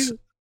early? was.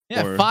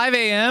 Yeah, Or- 5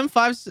 a.m.,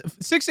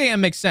 6 a.m.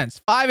 makes sense.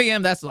 5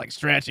 a.m. that's like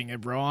stretching it,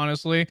 bro.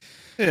 Honestly,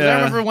 'Cause I Yeah.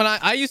 remember when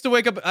I used to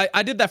wake up.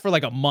 I did that for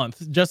like a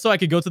month just so I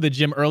could go to the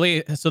gym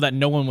early so that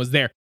no one was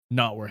there.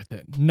 Not worth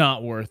it.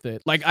 Not worth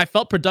it. Like I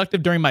felt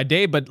productive during my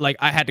day, but like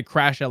I had to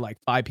crash at like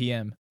 5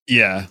 p.m.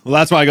 Yeah. Well,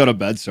 that's why I go to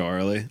bed so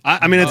early.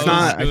 I mean, it's Oh,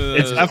 not,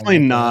 good. it's definitely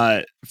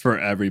not for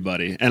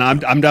everybody. And I'm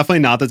definitely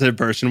not the type of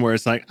person where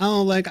it's like,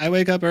 oh, like I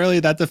wake up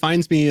early. That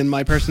defines me and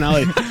my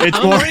personality. It's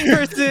I'm more a morning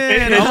person.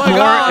 it's Oh my more-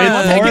 God. it's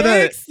I'll more take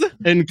that- it.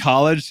 in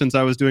college, since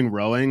I was doing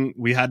rowing,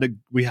 we had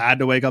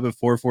to wake up at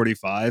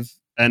 4:45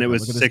 and it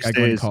was Look at this 6 guy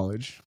going to days.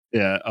 college.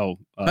 Yeah. Oh,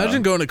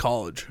 Imagine going to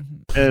college.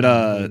 at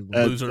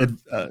Loser.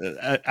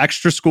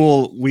 extra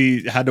school,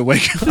 we had to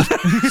wake up.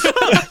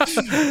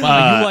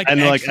 Wow, you like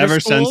and like extra ever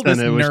school, since then,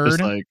 this it was just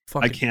nerd? like I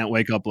Fucking- can't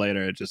wake up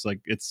later. It just like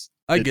it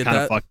I kind get of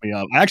that. fucked me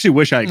up. I actually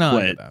wish I No, I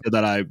quit get that. so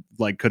that I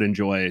like could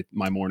enjoy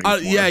my morning.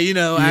 Yeah, you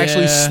know,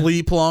 actually Yeah.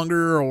 sleep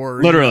longer or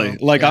you literally. know.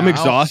 Like Yeah, I'm I'll-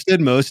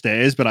 exhausted most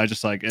days, but I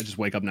just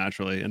wake up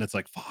naturally, and it's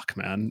like fuck,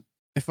 man.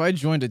 If I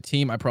joined a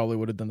team, I probably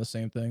would have done the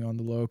same thing on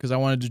the low because I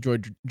wanted to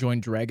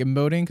join dragon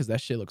boating because that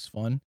shit looks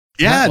fun.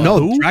 Yeah, What? no,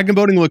 Who? dragon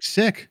boating looks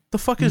sick. The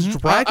fuck is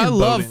Mhm. dragon I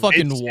love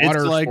boating? fucking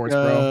water like, sports,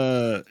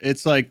 bro.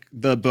 It's like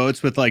the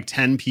boats with like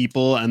 10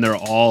 people, and they're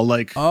all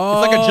like. Oh,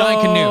 like a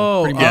giant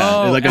canoe, pretty much. Yeah,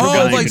 Oh, like a oh,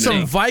 giant like canoe.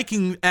 some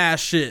Viking ass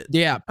shit.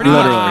 Yeah, pretty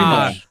Literally, much. Pretty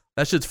yeah. much.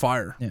 That shit's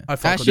fire. Yeah. I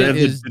fuck That with Do shit they, that.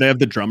 have is- do they have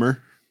the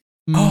drummer?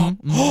 Mhm.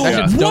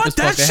 That shit's dope What? as fuck. That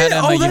They had shit? that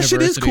at my Oh, that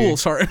shit is university. cool.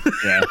 Sorry.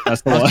 Yeah,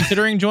 that's the I was one.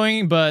 considering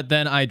joining, but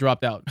then I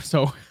dropped out.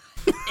 So,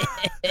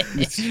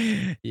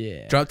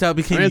 yeah. Dropped out,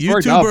 became I mean, it's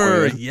worked out for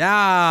YouTuber. you.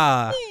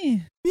 Yeah.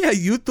 Yeah,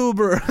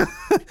 YouTuber.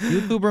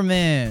 YouTuber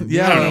man.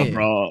 Yeah. I don't know,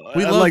 bro.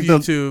 We love like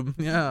YouTube.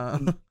 Yeah.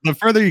 the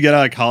further you get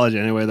out of college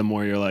anyway, the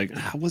more you're like,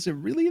 was it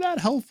really that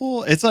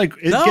helpful? It's like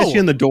it No. gets you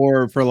in the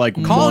door for like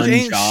College one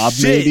ain't job,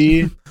 shit.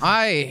 maybe.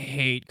 I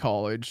hate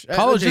college.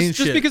 College ain't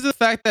just shit. because of the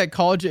fact that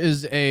college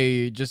is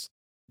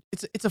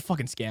it's a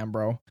fucking scam,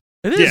 bro.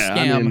 It is. Yeah,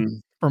 scam. I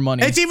mean, For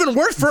money. It's even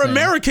worse for Insane.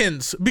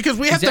 Americans because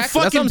we have to Exactly, that's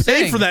what fucking I'm pay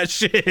saying. for that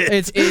shit.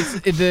 It's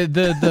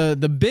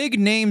the big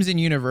names in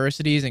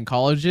universities and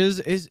colleges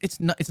it's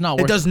not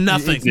worth It does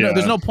nothing.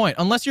 There's no point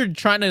unless you're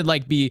trying to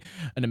like be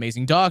an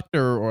amazing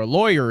doctor or a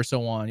lawyer or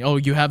so on. Oh,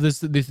 you have this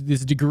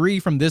degree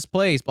from this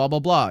place, blah blah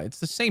blah. It's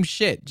the same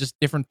shit, just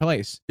different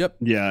place. Yep.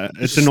 yeah,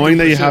 it's Just annoying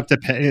that you stupid have to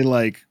pay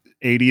like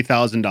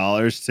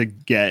 $80,000 to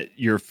get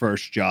your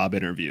first job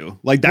interview.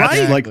 Like that's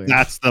Right? like Exactly.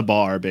 that's the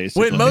bar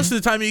basically. When most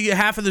of the time you get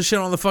half of the shit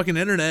on the fucking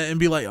internet and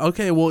be like,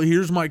 okay, well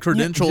here's my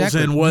credentials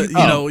exactly. and what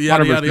Oh,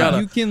 yada yada 100%.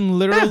 yada. You can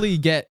literally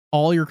get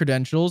all your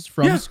credentials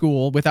from Yeah.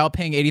 school without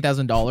paying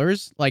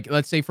 $80,000. Like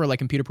let's say for like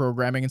computer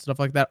programming and stuff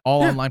like that,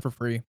 all Yeah. online for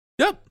free.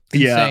 Yep.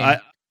 Yeah,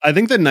 I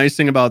think the nice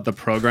thing about the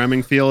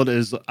programming field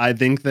is I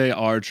think they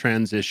are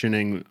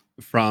transitioning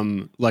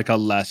from like a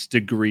less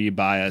degree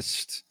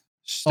biased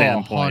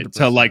standpoint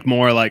to 100%. like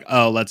more like,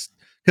 oh, let's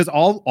because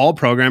all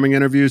programming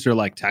interviews are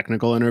like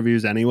technical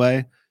interviews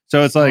anyway.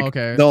 So it's like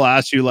okay. they'll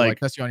ask you Like like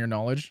test you on your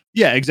knowledge.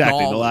 yeah, exactly.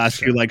 They'll Knowledge,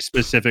 ask you like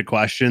specific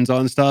questions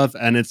on stuff,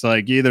 and it's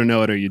like you either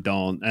know it or you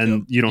don't, and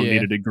Yep. you don't Yeah.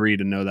 need a degree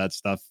to know that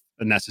stuff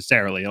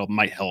necessarily. It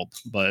might help,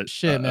 but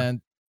Shit,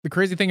 man. The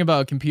crazy thing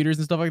about computers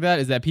and stuff like that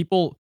is that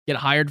people get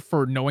hired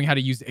for knowing how to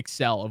use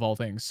Excel of all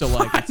things. So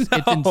like it's I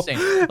know.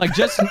 insane. Like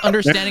just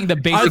understanding the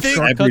basic think-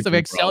 shortcuts of Everything,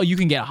 Excel, bro. you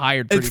can get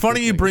hired. It's pretty funny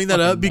you quickly. bring It's that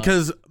up fucking nuts.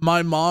 because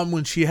my mom,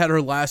 when she had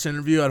her last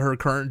interview at her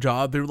current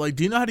job, they were like,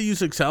 do you know how to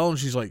use Excel? And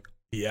she's like,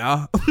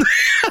 yeah.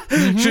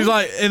 She's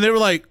like, and they were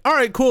like, all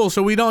right, cool.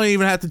 So we don't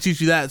even have to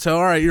teach you that. So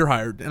all right, you're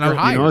hired. And You're I,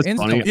 hired know what's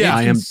instantly. funny? Yeah. It's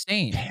I am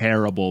insane.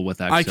 terrible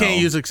with Excel. I can't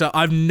use Excel.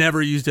 I've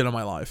never used it in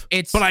my life.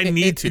 But I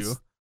need to.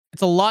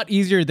 It's a lot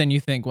easier than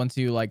you think once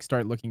you like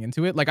start looking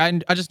into it. Like I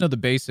just know the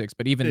basics,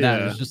 but even that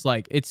Yeah. is just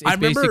like it's I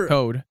remember- basic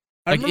code.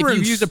 I Like if remember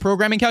you in use a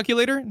programming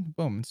calculator,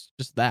 boom, it's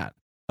just that.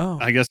 Oh.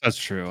 I guess that's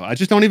true. I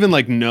just don't even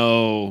like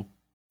know.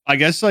 I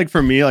guess like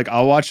for me, like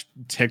I'll watch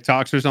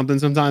TikToks or something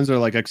sometimes or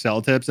like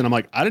Excel tips, and I'm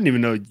like, I didn't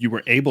even know you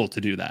were able to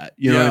do that.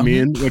 You know what I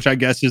Yeah. mean? Which I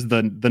guess is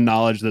the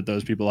knowledge that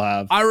those people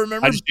have. I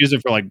remember I just use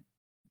it for like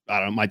I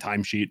don't know my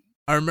timesheet.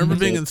 I remember Mhm.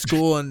 being in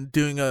school and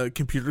doing a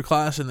computer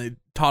class, and they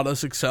taught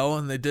us Excel,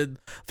 and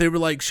they were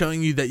like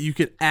showing you that you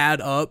could add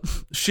up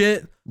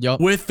shit Yup.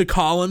 with the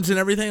columns and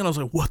everything, and I was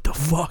like, what the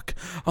fuck?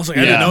 I was like,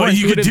 I Yeah. didn't know More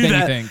you could intuitive do than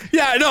you that. think.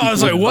 Yeah, I know. I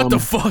was like, what the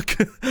Um, fuck?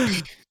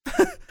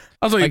 I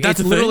was like, Like that's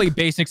it's a literally thing?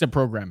 basics of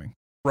programming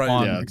Right.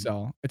 on Yeah.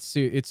 Excel.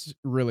 It's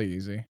really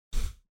easy.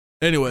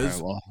 Anyways,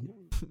 All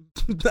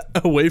right,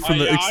 away from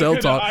the Excel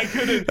talk. I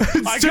couldn't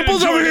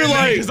Simple's over here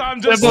like, because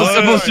I'm well, just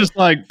Simple's just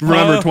like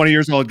remember 20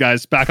 years old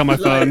guys back on my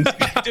phone.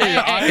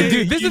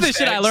 Dude, this is the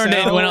shit I learned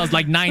when I was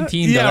like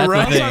 19. Yeah, though.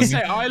 right. That's the I was thing.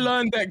 gonna say, I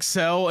learned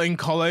Excel in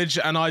college,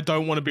 and I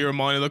don't want to be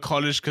reminded of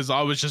college because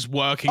I was just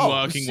working.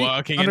 See,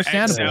 And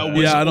understandable. Excel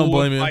was Yeah, I don't all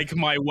blame you. like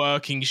my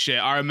working shit.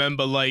 I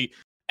remember like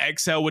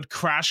Excel would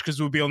crash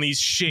because we'd be on these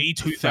shitty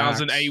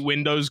 2008 Facts.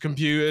 Windows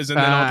computers, and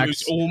then I'd lose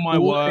Facts. all my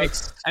work,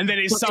 and then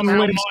it's fucking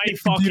somehow Linux my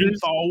fucking computers.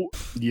 fault.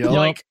 Yep.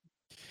 Like,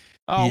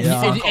 oh,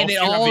 Yeah. fuck And off, it you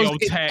have the all,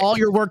 old tech. all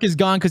your work is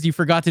gone because you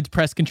forgot to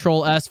press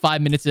Control S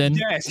 5 minutes in.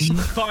 Yes,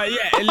 but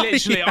yeah,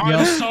 literally, Yeah.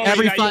 I'm sorry.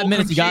 Every that 5 your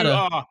minutes you gotta.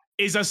 computer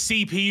is a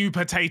CPU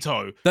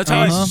potato. That's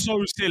That how Uh-huh. is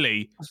so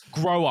silly.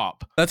 Grow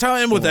up. That's how I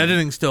am with Cool.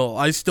 editing still.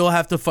 I still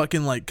have to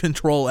fucking like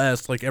Control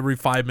S like every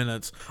 5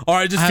 minutes. Or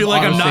I just I feel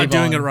have like I'm not autosave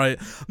doing on. it right.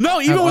 No,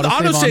 I even have with autosave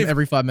on autosave,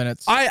 every 5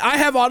 minutes. I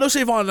have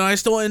autosave on and I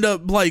still end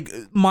up like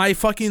my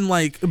fucking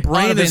like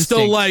brain of is still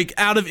instinct. like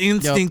out of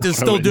instinct is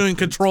Auto still doing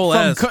Control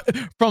from, S.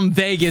 from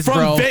Vegas, From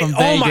bro. Ve- From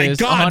oh my Vegas.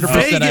 God, 100%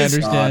 I Vegas.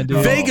 understand,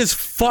 dude. Vegas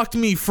fucked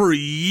me for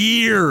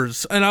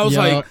years, and I was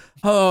Yup. like,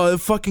 "Oh, it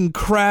fucking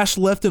crashed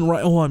left and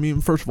right." Oh, I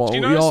mean, first of all, Do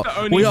you know we it's all the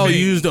only we all thing-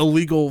 used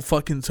illegal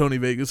fucking Sony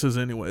Vegases,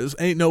 anyways.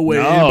 Ain't no way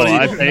No, anybody.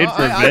 I paid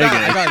for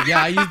Vegas.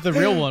 Yeah, I used the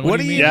real one. what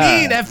do you mean? Yeah.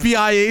 mean,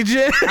 FBI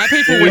agent? I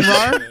paid for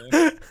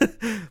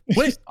WinRAR.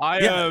 Wait, I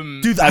Yeah.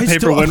 Dude, I pay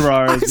for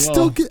WinRAR I as still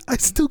well. get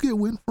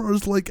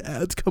WinRAR's like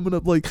ads coming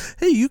up like,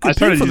 "Hey, you can I pay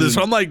started for this."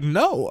 using- I'm like,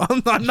 "No,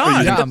 I'm not."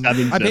 Yeah.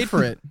 Yeah, I paid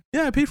for it.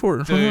 Yeah, I paid for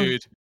it.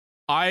 dude,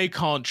 I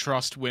can't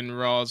trust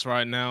WinRARs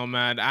right now,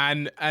 man.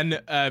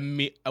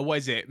 What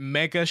is it?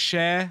 Mega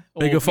Share?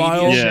 Or Mega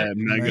File? Yeah,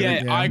 Mega.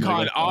 Yeah, Yeah, I Mega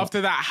can't. File.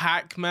 After that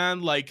hack,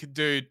 man, like,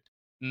 dude,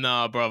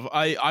 nah, bro.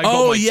 I got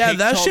Oh my yeah,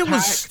 that TikTok shit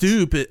was hacked.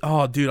 stupid.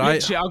 Oh, dude, I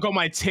Literally, I got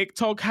my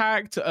TikTok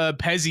hacked.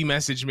 Pezzy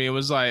messaged me and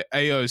was like,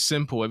 "Ayo,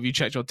 Simple, have you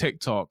checked your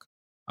TikTok?"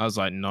 I was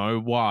like, "No,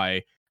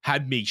 why?"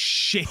 Had me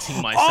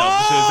shitting myself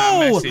as soon as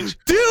that message.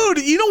 dude,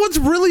 you know what's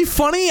really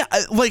funny?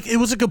 Like, it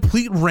was a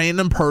complete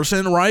random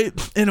person, right?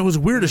 And it was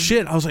weird as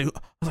shit. I was like,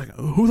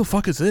 who the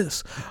fuck is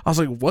this? I was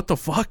like, what the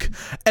fuck?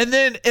 And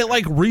then it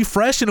like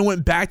refreshed and it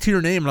went back to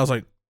your name, and I was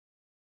like,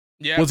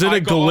 Yeah, Was it I a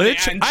got on it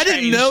glitch? and I didn't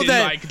changed know it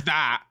that. like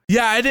that.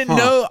 Yeah, I didn't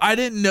know. I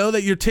didn't know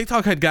that your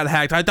TikTok had got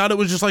hacked. I thought it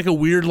was just like a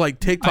weird like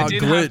TikTok I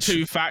did glitch. have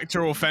two-factor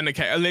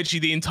authenticator. Literally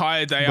the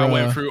entire day, I Bruh.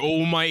 went through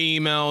all my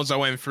emails. I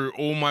went through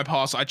all my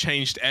passwords. I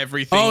changed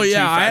everything. Oh, yeah,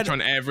 two-factor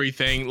on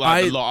everything.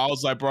 Like a lot. I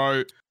was like,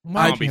 bro,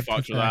 I can't be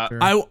fucked with that.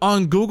 I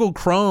on Google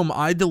Chrome,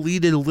 I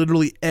deleted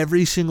literally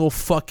every single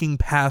fucking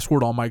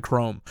password on my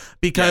Chrome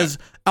because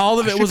all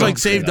of it was like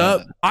saved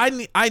up.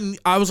 I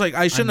was like,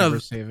 I shouldn't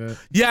have. Save it.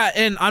 Yeah,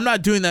 and I'm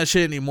not doing that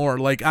shit anymore.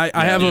 Like I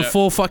have a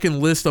full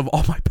fucking list of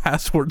all my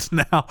passwords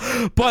now.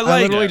 But I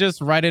like, literally just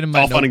write it in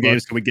my all fun and notebook.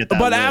 games. Can we get that?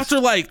 but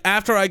list?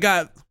 after I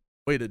got.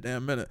 Wait a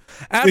damn minute.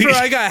 After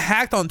I got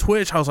hacked on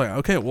Twitch, I was like,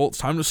 okay, well, it's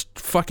time to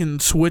fucking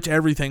switch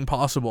everything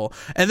possible.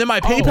 And then my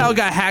PayPal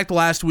got hacked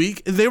last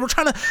week. They were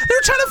trying to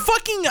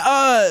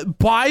fucking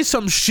buy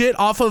some shit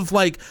off of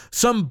like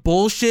some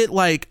bullshit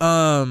like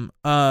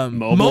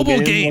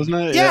mobile game. Wasn't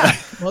it? Yeah.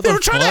 What They the were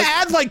trying to fuck?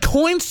 add like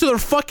coins to their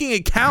fucking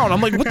account.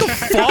 I'm like, what the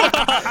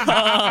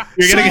fuck?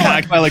 You're getting So-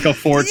 hacked by like a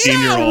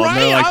 14-year-old. Yeah, right.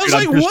 They're like, I was dude,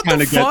 like, I'm just what trying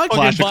the to get fuck?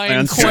 Clash Fucking of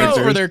buying Clans coins for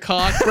characters. their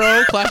cock,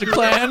 bro. Clash of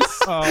Clans.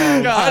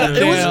 God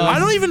It was, damn. I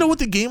don't even know what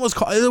the game was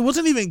called. It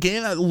wasn't even a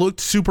game that looked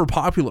super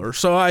popular.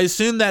 So I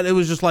assumed that it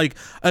was just like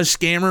a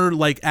scammer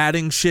like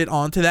adding shit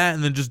onto that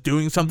and then just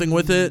doing something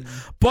with it.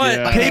 But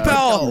Yeah.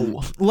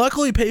 PayPal,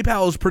 luckily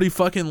PayPal is pretty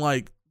fucking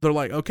like, they're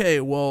like,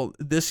 okay, well,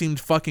 this seemed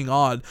fucking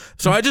odd.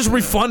 So I just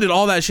refunded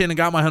all that shit and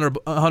got my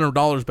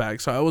 $100 back.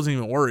 So I wasn't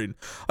even worried.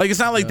 Like, it's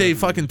not like they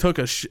fucking took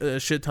a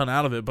shit ton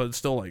out of it, but it's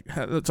still like,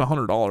 that's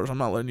 $100. I'm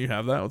not letting you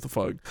have that. What the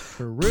fuck?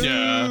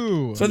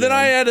 True. So then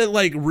I had to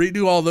like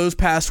redo all those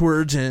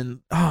passwords,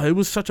 and it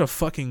was such a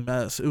fucking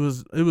mess. It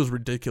was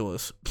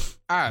ridiculous.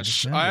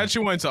 Ash, I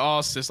actually wanted to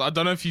ask this. I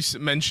don't know if you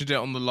mentioned it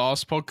on the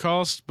last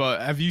podcast,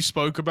 but have you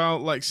spoke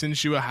about like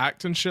since you were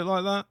hacked and shit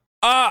like that?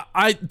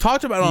 I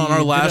talked about it on He our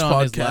did last it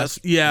on his podcast.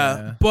 last-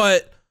 yeah,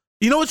 but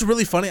you know what's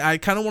really funny? I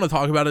kind of want to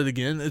talk about it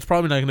again. It's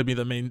probably not going to be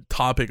the main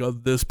topic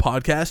of this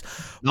podcast.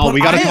 No, But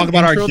we got to I talk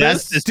about our intro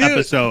guests this Dude,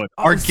 episode.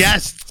 Our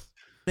guests.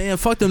 Man,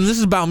 fuck them. This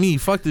is about me.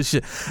 Fuck this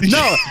shit.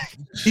 No,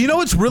 you know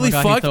what's really Oh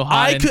my God, he's fucked? so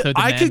hot and so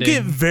I could get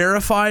demanding.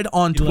 verified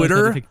on He learns how to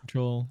Twitter. take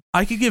control.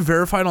 I could get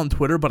verified on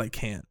Twitter, but I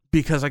can't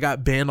because I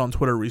got banned on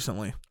Twitter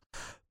recently.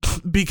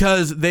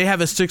 Because they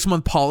have a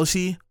 6-month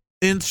policy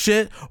and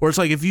shit, where it's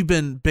like if you've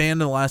been banned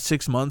in the last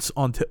 6 months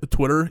on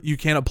Twitter, you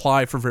can't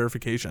apply for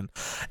verification.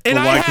 And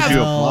Well, why could you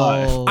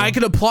apply? Oh. I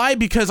could apply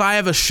because I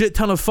have a shit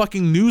ton of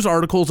fucking news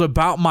articles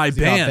about my He got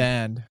ban.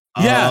 banned.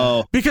 Yeah,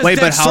 Oh. because wait,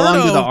 but how long do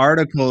Dexerto- the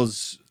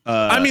articles?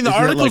 I mean, the isn't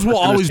it, articles like, will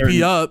within a always be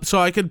certain- up, so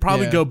I could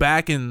probably Yeah. go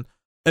back and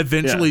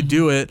eventually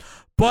do it.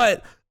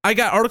 But I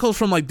got articles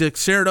from like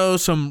Dexerto,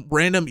 some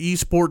random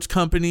esports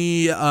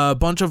company, a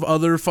bunch of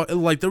other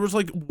like there was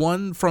like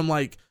one from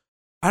like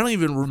I don't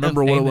even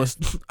remember what it was,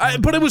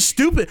 but it was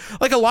stupid.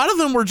 Like a lot of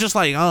them were just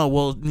like, oh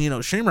well, you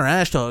know, streamer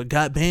Ashdog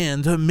got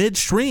banned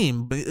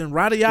midstream, and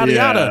yada yada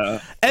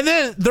yada. And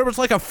then there was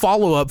like a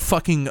follow up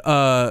fucking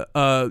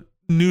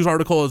news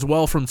article as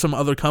well from some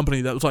other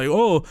company that was like,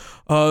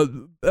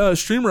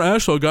 streamer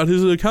Ashdog got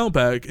his account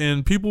back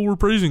and people were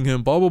praising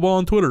him, blah blah blah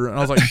on Twitter. And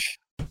I was like,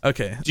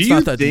 okay, Do it's you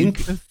not that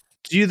think? deep.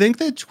 Do you think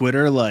that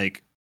Twitter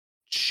like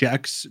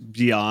checks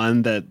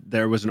beyond that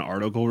there was an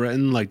article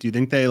written? Like, do you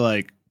think they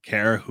like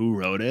care who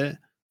wrote it?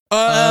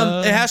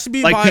 It has to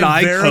be Like, by could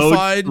I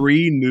verified. code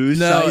 3 news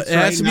No, sites it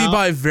has to right be now?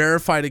 by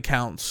verified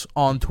accounts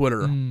on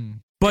Twitter.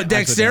 But Yeah,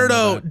 I actually didn't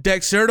know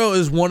Dexerto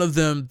is one of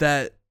them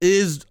that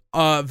is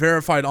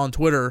verified on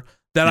Twitter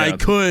that I Yeah.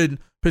 could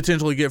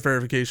potentially get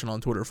verification on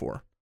Twitter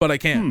for, but I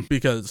can't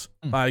because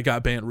I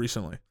got banned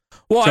recently.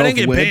 Well, So I didn't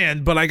get with-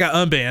 banned, but I got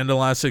unbanned in the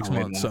last 6 Oh,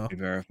 wait, months. that So, would be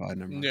verified.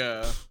 Never mind.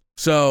 Yeah.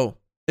 so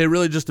it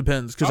really just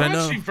depends because I I'm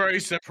know. actually very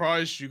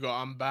surprised you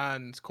got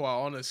unbanned, quite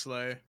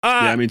honestly.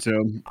 Yeah, me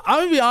too. I'm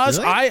gonna be honest.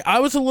 Really? I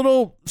was a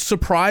little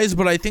surprised,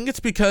 but I think it's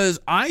because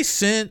I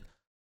sent.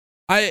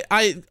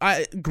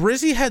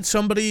 Grizzy had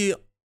somebody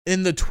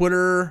in the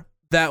Twitter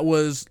that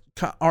was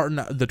or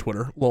not the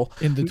Twitter. Well,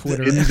 In the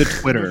Twitter. In the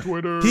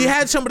Twitter. he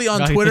had somebody on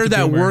God, he's Twitter such a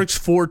that boomer. works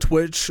for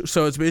Twitch,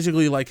 so it's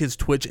basically like his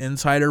Twitch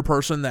insider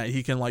person that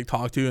he can like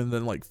talk to and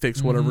then like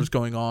fix whatever's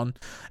going on,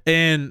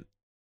 and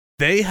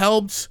they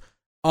helped.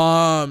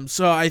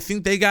 So I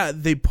think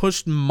they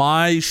pushed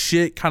my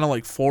shit kind of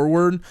like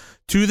forward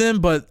to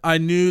them, but I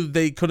knew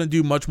they couldn't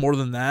do much more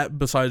than that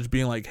besides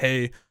being like,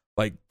 hey,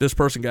 like this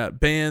person got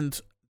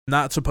banned,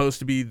 not supposed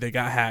to be, they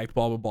got hacked,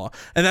 blah blah blah,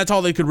 and that's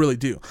all they could really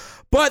do.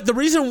 But the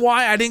reason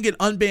why I didn't get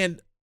unbanned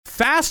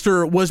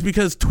faster was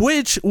because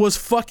Twitch was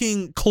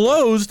fucking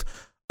closed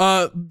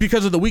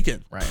because of the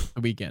weekend. Right.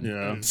 The weekend.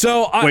 Yeah.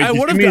 So Wait, I did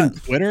would you have mean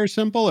got Twitter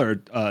Simple or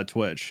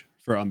Twitch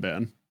for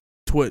unban?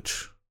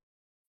 Twitch.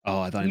 Oh,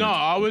 I thought. you No, meant-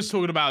 I was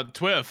talking about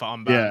Twitter for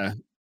unbanned. Yeah.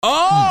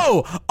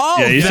 Oh,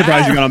 Yeah, you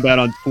surprised you got unbanned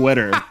on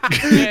Twitter.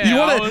 Yeah, You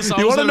I want was to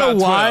know about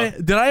why?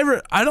 Twitter. Did I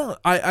ever? I don't.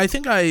 I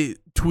think I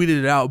tweeted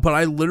it out, but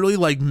I literally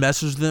like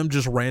messaged them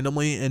just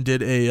randomly and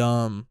did a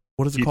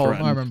what is it You called?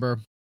 threatened. I remember.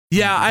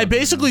 Yeah, I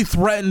basically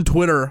threatened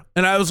Twitter,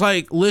 and I was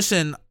like,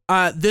 "Listen,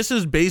 this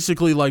is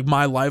basically like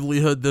my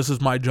livelihood. This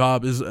is my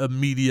job as a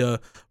media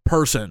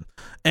person.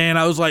 And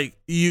I was like,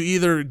 you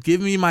either give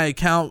me my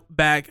account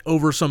back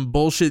over some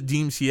bullshit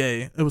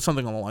DMCA. It was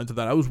something on the lines of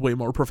that. I was way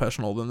more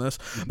professional than this.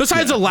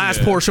 Besides the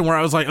last portion where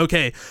I was like,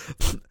 okay,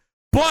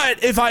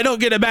 but if I don't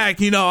get it back,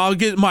 I'll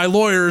get my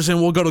lawyers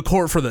and we'll go to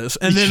court for this.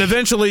 And then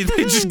eventually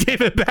they just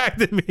gave it back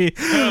to me.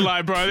 They're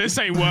like, bro, this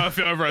ain't worth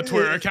it over a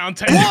Twitter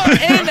account. Well,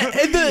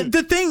 and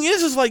the thing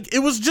is like, it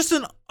was just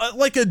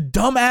like a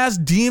dumbass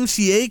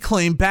DMCA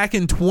claim back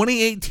in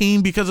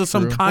 2018 because of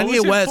some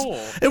Kanye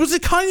West. It was a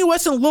Kanye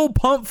West and Lil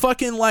Pump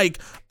fucking like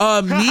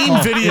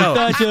meme video.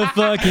 You're such a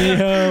fucking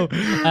hoe.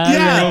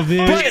 I love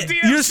it. But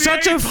you're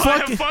such a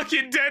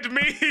fucking dead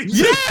meme.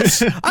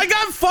 Yes, I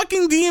got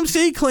fucking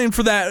DMCA claimed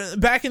for that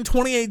back in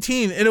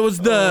 2018, and it was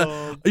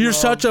you're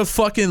such a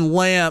fucking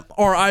lamp,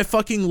 or I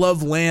fucking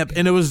love lamp,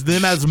 and it was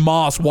them as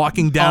Moss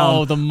walking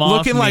down, the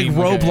Moss looking like meme.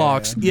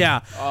 Roblox.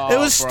 Yeah, Oh, it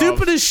was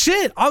stupid as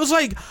shit. I was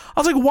like,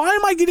 why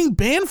am I getting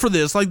banned for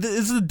this? Like,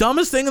 it's the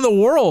dumbest thing in the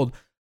world.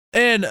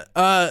 And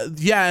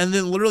and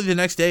then literally the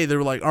next day they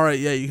were like, all right,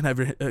 yeah, you can have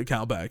your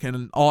account back.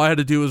 And all I had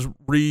to do was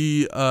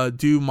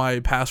do my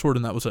password,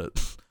 and that was it.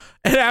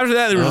 And after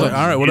that they were like,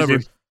 all right, whatever.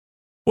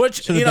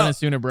 Which, should have done it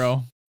sooner,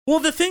 bro. Well,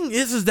 the thing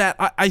is that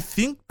I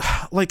think,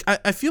 like,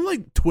 I feel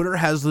like Twitter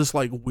has this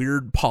like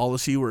weird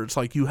policy where it's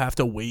like you have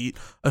to wait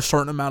a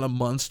certain amount of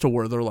months to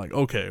where they're like,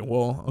 okay,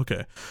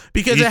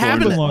 because it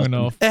happened long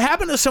enough. It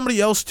happened to somebody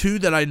else too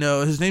that I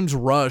know. His name's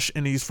Rush,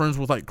 and he's friends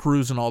with like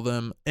Cruz and all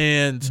them,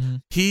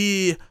 and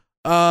he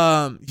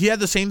had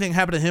the same thing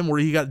happen to him where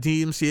he got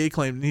DMCA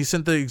claimed, and he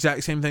sent the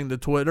exact same thing to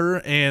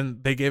Twitter,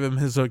 and they gave him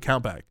his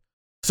account back.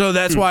 So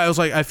that's why I was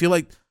like, I feel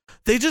like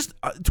they just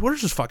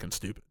Twitter's just fucking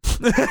stupid.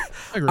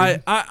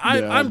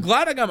 I'm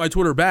glad I got my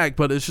Twitter back,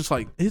 but it's just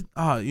like it's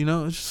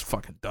just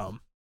fucking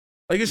dumb.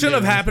 Like, it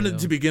shouldn't have happened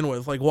to begin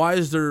with. Like, why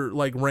is there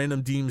like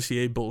random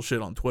DMCA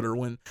bullshit on Twitter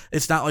when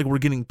it's not like we're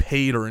getting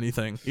paid or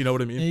anything? You know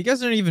what I mean? Yeah, you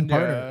guys aren't even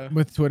partnered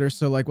with Twitter,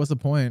 so like, what's the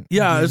point?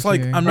 Yeah, it's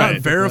like I'm not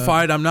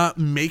verified. I'm not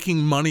making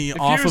money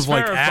off of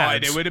like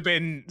verified, ads. it would have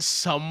been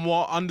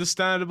somewhat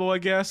understandable, I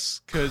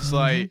guess, because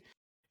like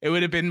it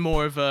would have been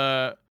more of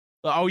a,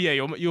 oh yeah,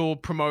 you're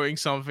promoting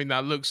something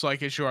that looks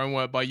like it's your own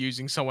work by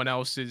using someone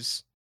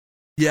else's.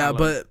 Yeah, talent.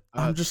 but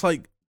I'm just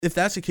like, if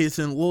that's the case,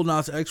 then Lil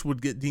Nas X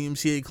would get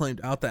DMCA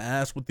claimed out the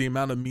ass with the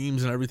amount of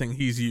memes and everything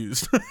he's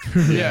used.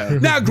 Yeah.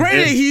 Now,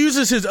 granted, he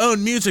uses his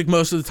own music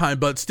most of the time,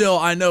 but still,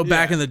 I know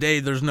back in the day,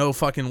 there's no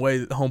fucking way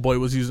that Homeboy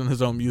was using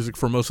his own music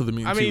for most of the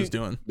memes he was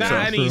doing.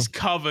 And he's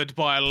covered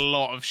by a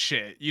lot of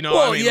shit. You know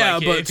Well, what I mean? yeah,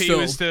 like, but if he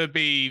was to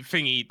be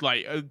thingy,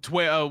 like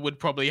Twitter would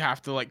probably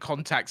have to like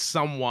contact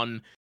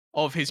someone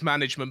of his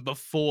management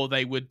before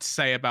they would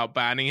say about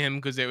banning him,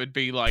 because it would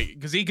be like,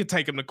 because he could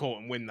take him to court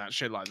and win that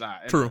shit like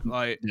that. True.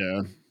 Like,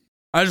 Yeah.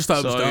 I just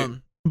thought it was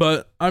dumb.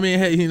 But, I mean,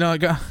 hey, I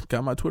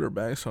got my Twitter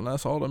back, so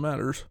that's all that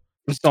matters.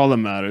 That's all that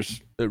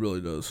matters. It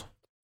really does.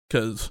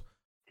 Because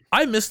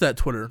I miss that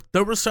Twitter.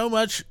 There was so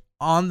much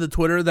on the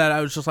Twitter that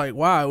I was just like,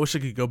 wow, I wish I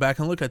could go back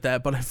and look at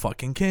that, but I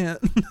fucking can't.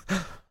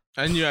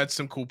 and you had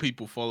some cool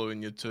people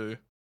following you too.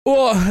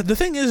 Well, the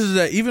thing is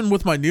that even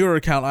with my newer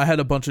account, I had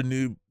a bunch of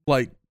new,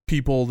 like,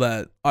 people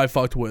that I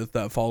fucked with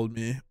that followed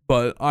me.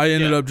 But I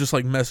ended up just,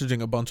 like,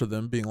 messaging a bunch of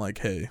them being like,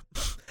 hey,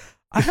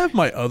 I have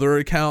my other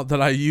account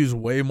that I use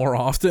way more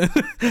often,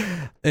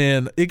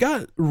 and it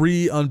got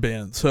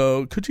unbanned.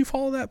 So could you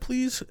follow that,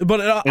 please? But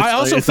I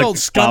also felt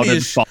scummy.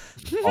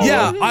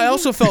 Yeah, I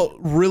also felt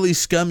really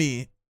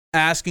scummy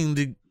asking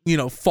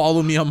to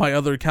follow me on my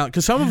other account,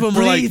 because some of them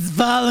were like, please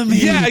follow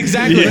me. Yeah,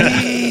 exactly.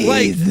 Please.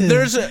 Like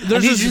there's I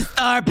need your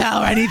star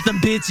power. I need some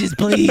bitches,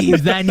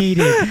 please. I need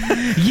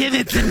it. Give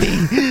it to me.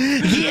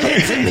 Give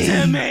it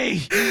to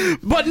me.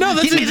 But no,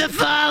 that's give me the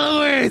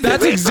followers.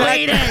 That's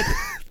exactly.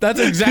 That's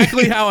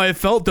exactly how I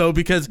felt though,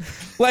 because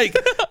like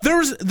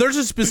there's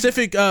a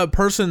specific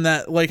person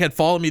that like had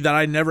followed me that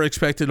I never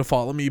expected to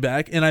follow me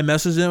back, and I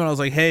messaged him and I was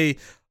like, hey,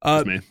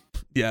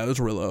 yeah, it was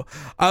Rillo.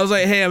 I was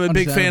like, hey, I'm a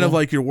big fan of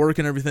like your work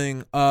and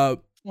everything.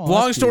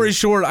 Long story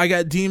short, I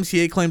got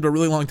DMCA claimed a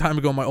really long time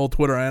ago on my old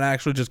Twitter, and I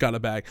actually just got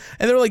it back.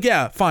 And they were like,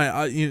 yeah,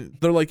 fine.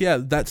 They're like, yeah,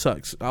 that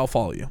sucks. I'll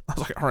follow you. I was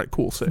like, all right,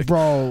 cool, sick.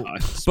 Bro,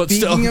 but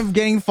speaking of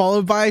getting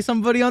followed by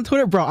somebody on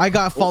Twitter, bro, I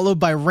got followed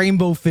by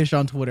Rainbow Fish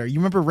on Twitter. You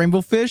remember Rainbow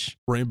Fish?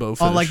 Rainbow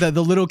Fish. On like the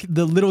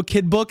little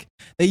kid book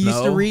they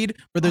used to read,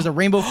 where there's a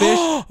rainbow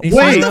fish.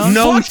 Wait,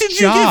 no, fuck did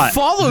you get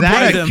followed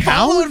by them?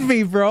 Followed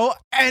me, bro,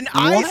 and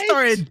I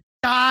started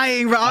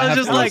dying, bro. I was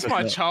just like,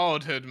 my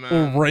childhood,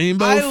 man.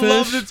 Rainbow Fish. I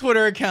love the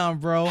Twitter account,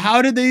 bro.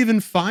 How did they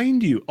even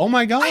find you? Oh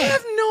my god! I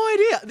have no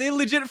idea. They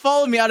legit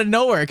followed me out of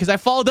nowhere because I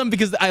followed them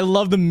because I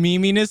love the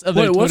meminess of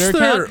their Twitter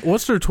account.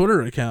 What's their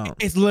Twitter account?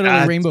 It's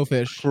literally Rainbow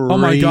Fish. Oh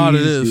my god,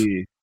 it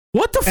is.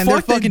 What the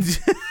fuck?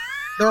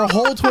 Their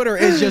whole Twitter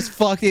is just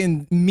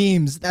fucking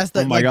memes. That's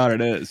the. Oh my god,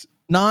 it is.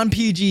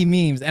 Non-PG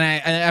memes, and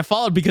I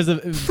followed because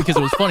it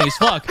was funny as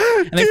fuck,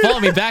 and they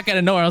followed me back out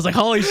of nowhere. I was like,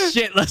 "Holy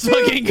shit, let's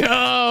fucking go!"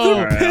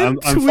 All right, I'm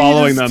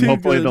following them.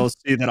 Hopefully, they'll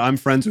see that I'm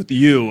friends with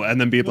you, and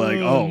then be like,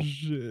 "Oh,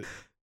 shit.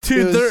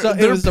 Dude, It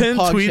their was a pinned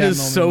pog tweet chat is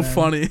moment, so man.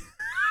 funny.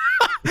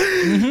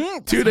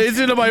 2 days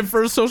into my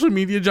first social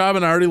media job,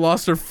 and I already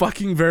lost their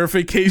fucking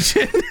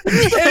verification.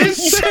 And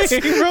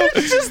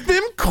it's just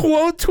them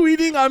quote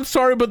tweeting, "I'm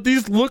sorry, but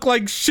these look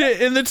like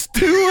shit." And it's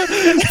two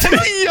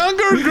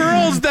younger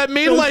girls that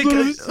made like. What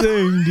I'm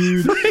saying,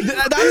 dude.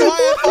 That's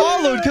why I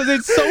followed, because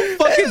it's so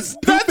fucking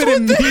stupid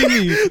and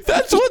memey.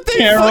 That's what they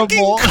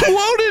Terrible. fucking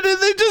quoted,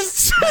 and they just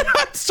said,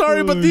 "I'm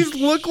sorry, but these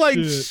look like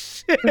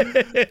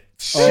shit."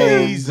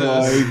 Jesus.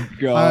 Oh my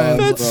god.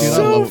 That's Dude, I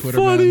so love Twitter,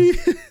 funny.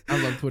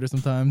 I love Twitter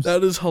sometimes.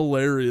 That is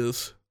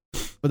hilarious.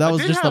 But that I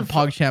was did just a have-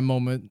 PogChamp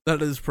moment.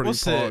 That is pretty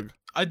What's pog. it?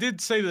 I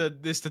did say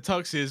that this to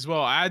Tuxy as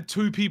well. I had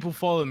 2 people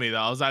follow me that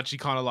I was actually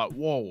kind of like,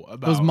 whoa,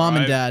 about. It was mom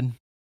and right? dad.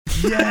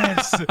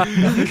 Yes.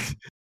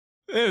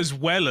 It was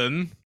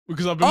Wellen.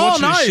 Because I've been Oh,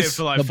 watching this shit nice.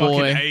 for like The fucking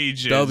boy.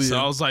 ages. W. So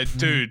I was like,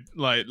 dude,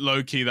 like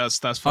low key,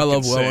 that's I fucking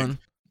love sick. Wellen.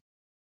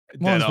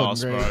 Wellen's Dead fucking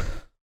ass, great. bro.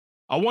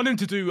 I want him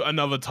to do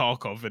another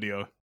Tarkov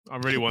video. I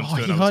really want Oh,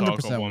 to he do another 100%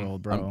 Tarkov one. will,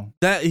 bro.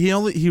 That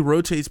he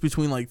rotates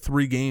between like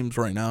 3 games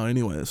right now,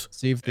 anyways.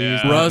 See if these.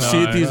 Yeah. Rust,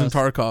 Sea of Thieves, and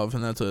Rust. Tarkov,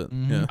 and that's it.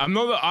 Mhm. Yeah. I'm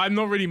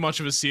not really much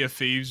of a Sea of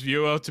Thieves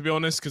viewer, to be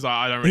honest, because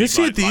I don't really His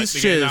Sea of like Thieves the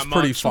shit game is that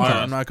pretty much, fire.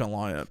 but- I'm not gonna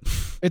lie.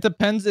 It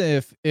depends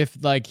if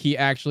like he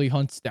actually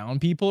hunts down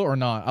people or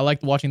not. I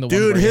liked watching the one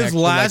Dude, where he his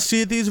actually, last like,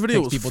 Sea of Thieves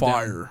video takes was people down.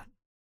 fire.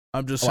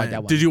 I'm just I like saying.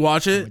 that one. Did you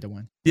watch I it? like the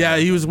one. Yeah,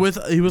 he was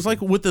that one.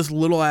 like with this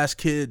little ass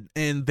kid,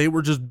 and they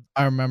were just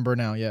I remember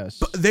now. Yes.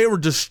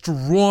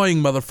 destroying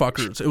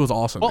motherfuckers. It was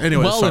awesome. Well,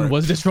 Anyway, Wellen sorry.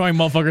 was destroying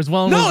motherfuckers.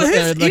 Wellen No, was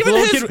his like, even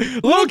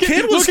his little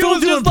kid was still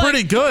doing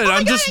pretty good.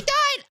 I'm just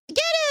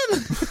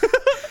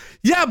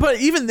yeah, but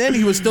even then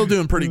he was still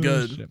doing pretty Oh,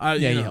 good. shit. Yeah,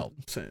 Yeah, he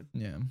helped. Saying.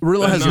 Yeah.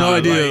 Rilla But has no no,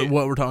 idea like,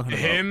 what we're talking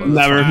about. him- but it's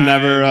Never, fine.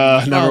 never,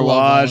 I never love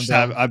watched.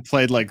 Valentine. I've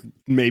played like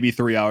maybe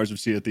 3 hours of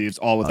Sea of Thieves,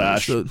 all with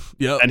Ash, Understood.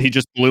 Yep. and he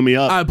just blew me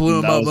up. I blew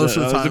him That up was most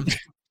it. of the That time. was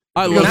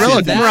I He love goes, Imagine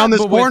Rilla, that, come around this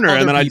but with corner,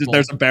 and other then people.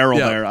 there's a barrel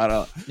Yeah. there. I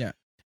don't.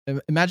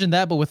 Imagine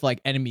that, but with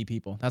like enemy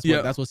people. That's what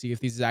Yeah. that's what Sea of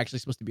Thieves is actually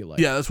supposed to be like.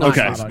 Yeah, that's what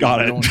Okay, it's supposed got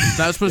to it. be.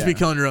 That's supposed to be Yeah.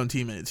 killing your own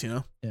teammates, you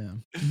know? Yeah.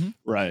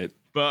 Right.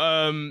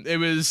 But it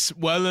was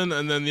Wellen,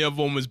 and then the other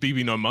one was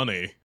BB No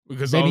Money.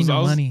 Because Baby, no I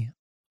was money.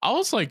 I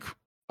was like,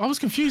 I was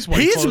confused why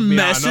he He's followed me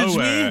out of messaged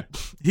nowhere. me.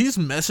 He's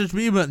messaged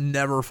me, but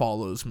never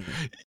follows me.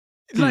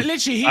 Like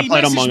literally, he I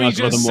played messaged Among me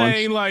Us with just him once.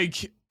 saying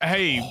like,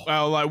 "Hey,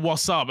 like,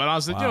 what's up?" And I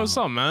was like, Wow. "Yo, what's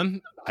up,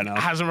 man?" I know.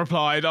 Hasn't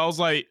replied. I was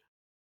like,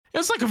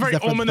 it's like a very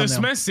definitely the ominous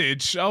thumbnail.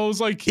 message. I was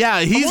like, Yeah,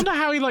 I he's wonder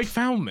how he like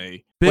found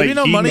me. baby Wait,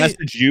 no he money.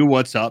 messaged you,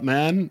 "What's up,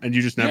 man?" And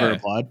you just never Yeah.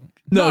 replied.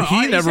 No,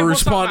 he never said,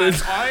 "What's up, responded.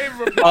 man?" I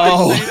replied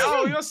Oh. saying,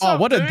 "Oh, what's Oh, up,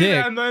 what a dude?"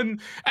 dick. And then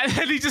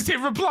he just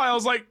didn't reply. I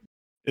was like,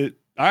 All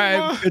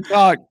right, good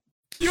talk.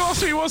 "You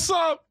asked me what's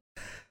up."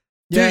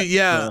 Dude,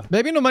 yeah.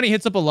 Baby No Money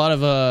hits up a lot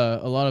of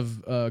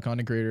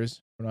content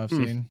creators. What I've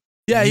seen.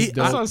 Yeah, He's he, dope.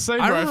 That's what I'm saying,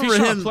 I bro. If he's remember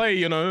trying him- to play,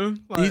 you know, he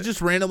like,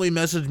 just randomly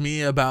messaged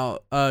me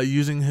about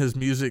using his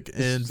music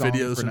in song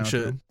videos for and now,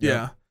 shit. too.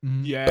 Yeah.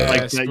 Mhm. yes,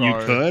 Like that bro.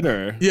 you could,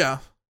 or Yeah.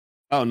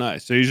 oh,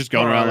 nice. So he's just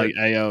going around Alright.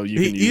 like, "Ayo, you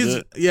can use He's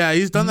it." yeah,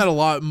 he's done that a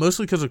lot,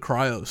 mostly because of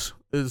Cryos,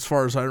 as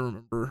far as I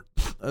remember.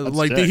 That's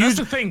Like the sick. huge That's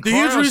the thing. the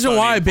huge Cryos reason don't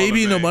why even follow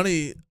Baby No me.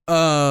 Money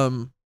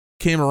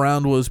came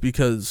around was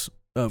because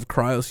of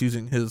Cryos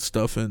using his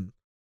stuff in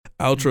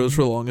outros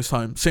for the longest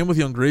time. Same with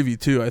Young Gravy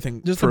too, I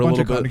think, Just for a a bunch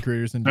little of content bit.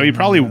 creators. No, he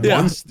probably Yeah.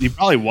 wants. He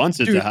probably wants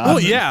it Dude, to happen. Oh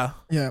yeah.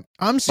 Yeah,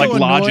 I'm so Like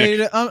annoyed.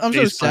 Logic, I'm so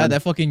Face sad Plan.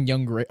 that fucking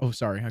Young Gravy. Oh,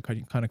 sorry, I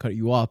kind of cut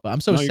you off, but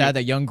I'm so No, you're sad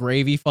that Young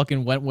Gravy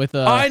fucking went with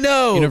I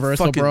know.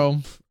 Universal, fucking- bro.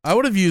 I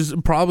would have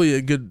used probably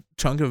a good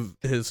chunk of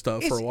his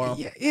stuff for a while.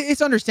 Yeah,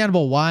 it's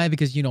understandable why,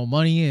 because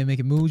money and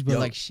making moves, but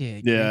Yup. like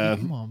shit. Yeah.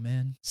 Gravy, come on,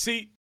 man.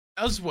 See,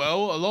 as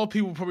well, a lot of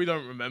people probably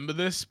don't remember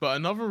this, but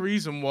another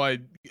reason why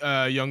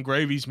Young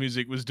Gravy's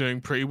music was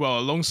doing pretty well,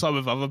 alongside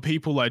with other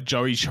people like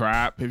Joey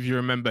Trap, if you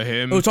remember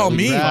him. Oh, it's all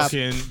Joey memes.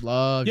 fucking-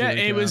 Love. Yeah,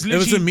 Joey it was Trap. It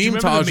was the literally. do you meme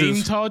remember the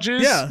tages. meme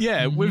tages? Yeah.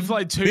 yeah, with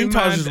like Two Meme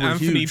Man, tages were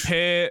Anthony huge.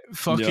 Pitt,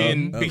 fucking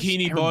Yeah.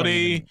 Bikini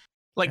Everybody Body,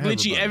 like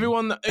literally Everybody.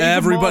 everyone. even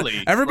Everybody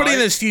Marley, everybody in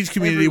right? the Siege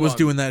community was Everyone.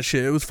 doing that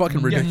shit. It was fucking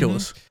Yeah.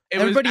 ridiculous. It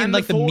was- Everybody in and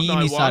like the Fortnite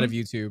meme side one. of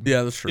YouTube.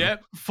 Yeah, that's true.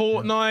 Yep,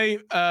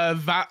 Fortnite,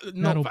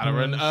 not Battle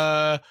Valorant,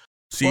 Pass.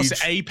 Siege. what's it,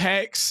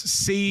 Apex,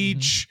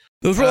 Siege.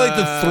 Those were like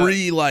the Uh,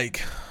 three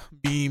like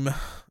meme.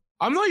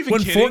 I'm not even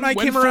When kidding. Fortnite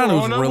when came around, it was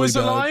For Honor really was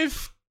bad.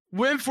 alive.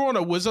 When For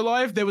Honor was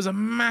alive, there was a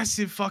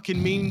massive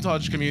fucking meme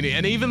touch community,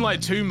 and even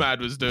like Too Mad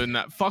was doing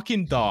that.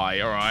 Fucking die,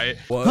 all right.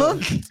 What? Huh?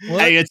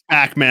 What? Hey, it's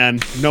back, man.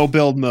 No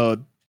build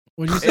mode.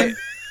 What'd you say?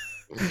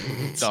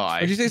 Die.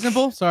 What'd you say,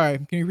 Simple? Sorry.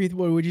 Can you repeat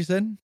what you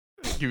said?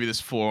 Give you this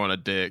 4 on a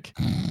dick.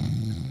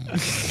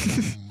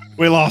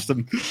 We lost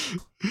him.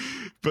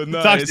 But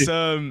no, Tuxy. it's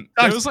there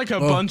Tuxy. was like a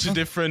bunch of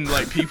different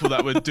like people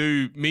that would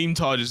do meme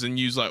tages and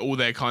use like all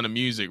their kind of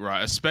music,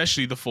 right?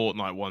 Especially the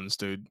Fortnite ones,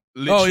 dude.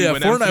 Literally, yeah,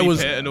 when Fortnite Anthony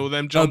was Pitt and all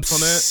them jumped on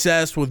it.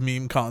 Obsessed with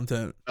meme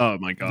content. Oh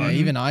my god. Yeah,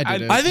 even I did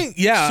And- it. I think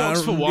yeah.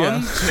 Shots for yeah.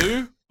 one,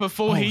 two.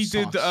 before he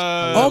did.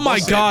 Oh my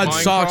God,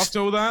 Minecraft, Socks.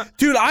 all that.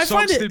 Dude, I Socks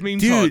find it, did meme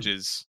dude.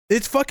 charges.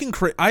 It's fucking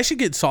crazy. I should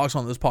get Socks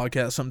on this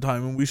podcast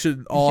sometime, and we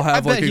should all I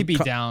have bet like he'd be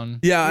down.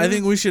 Yeah, I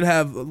think we should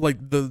have like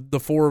the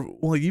four.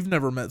 Well, you've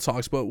never met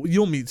Socks, but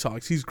you'll meet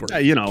Socks. He's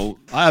great. You know,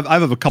 I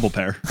have a couple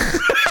pair.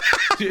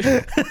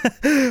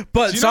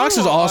 But Socks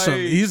is what awesome. I-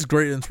 He's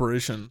great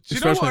inspiration. Do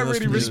you know what I especially in this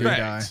really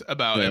community. respect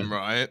about him,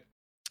 right?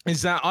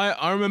 Is that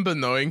I remember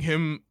knowing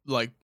him,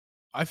 like,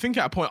 I think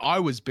at a point I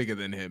was bigger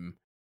than him.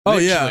 Oh,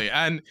 yeah. literally,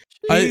 and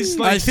I- he's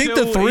like I think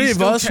still, the three he's of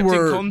still us kept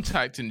were- in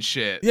contact and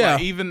shit. Yeah.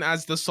 Like, even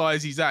as the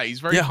size he's at, he's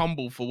very Yeah.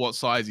 humble for what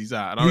size he's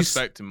at, and I He's-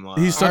 respect him. Like,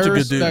 he's that. such a I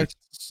good dude. respect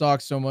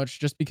Socks so much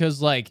just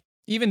because, like,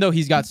 even though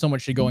he's got so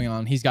much shit going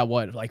on, he's got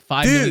what, like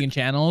 5 Dude. million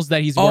channels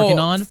that he's Oh, working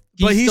on.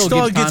 but he still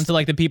still gives time gets- to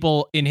like the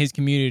people in his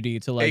community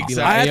to like be I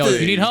like, have hey, yo, to-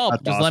 if you need help,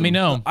 That's just let me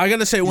awesome. know. I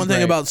gotta say one thing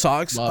great. about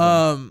Socks.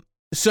 Love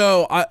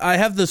So I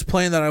have this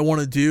plan that I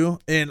want to do,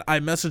 and I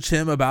messaged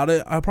him about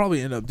it. I'll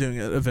probably end up doing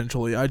it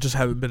eventually. I just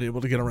haven't been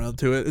able to get around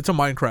to it. It's a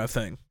Minecraft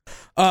thing.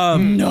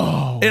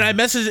 No. And I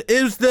messaged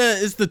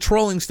it's the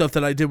trolling stuff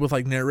that I did with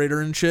like narrator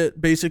and shit,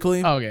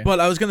 basically. Okay. But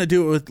I was gonna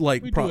do it with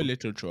like We do a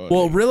little troll.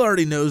 well, Real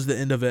already knows the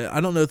end of it.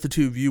 I don't know if the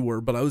two of you were,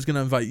 but I was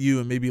gonna invite you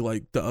and maybe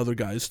like the other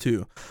guys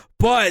too.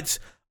 But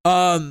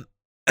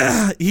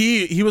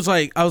he was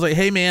like, I was like,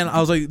 hey man, I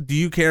was like, do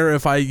you care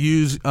if I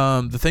use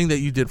the thing that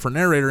you did for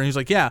narrator? And he's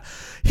like, yeah.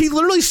 He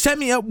literally set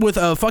me up with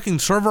a fucking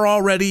server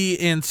already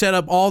and set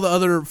up all the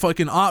other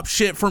fucking op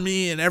shit for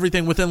me and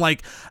everything within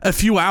like a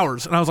few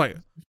hours. And I was like,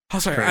 I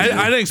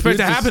didn't expect Dude's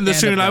to a happen this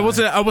soon. stand-up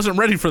guy. I wasn't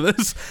ready for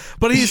this.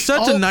 But he's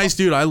such a nice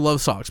dude. I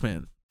love Socks,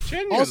 man. All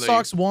Genuinely.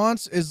 Socks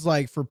wants is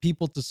like for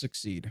people to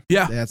succeed.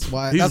 Yeah. That's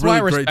why. He's That's why I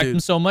really great respect dude. him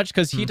so much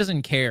because he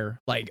doesn't care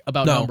like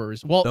about No.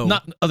 numbers. Well, No.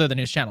 not other than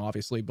his channel,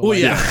 obviously. But Well,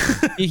 like,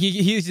 yeah.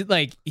 he's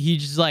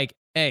just like,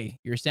 hey,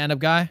 you're a stand-up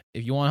guy.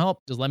 If you want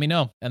help, just let me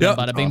know. And then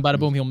Yep. bada bing, bada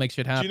boom, he'll make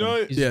shit Do happen. you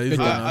know? He's Yeah, a he's good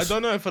really guy. nice. I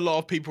don't know if a lot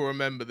of people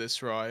remember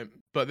this, right?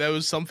 But there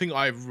was something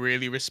I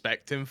really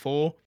respect him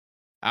for.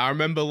 I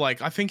remember,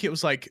 like, I think it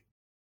was like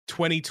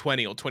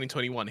 2020 or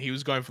 2021. He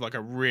was going for like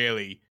a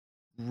really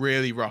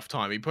rough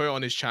time. He put it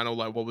on his channel,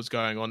 like what was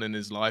going on in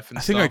his life and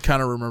I think I stuff.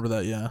 kind of remember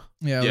that. Yeah.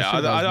 Yeah, Yeah, shit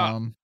about his I-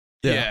 mom.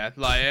 Yeah,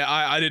 like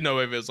I didn't know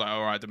if it was like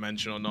alright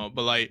dimension or not,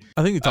 but like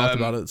I think he talked um,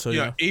 about it. So you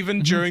yeah. know,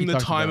 even Mhm, during he the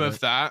talked time about of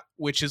it. that,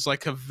 which is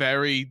like a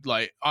very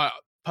like I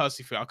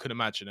personally feel I could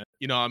imagine it.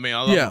 You know what I mean?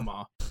 I love Yeah.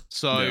 Lamar.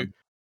 So Yeah.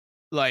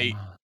 like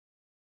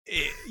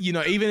you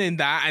know, even in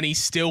that, and he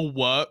still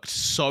worked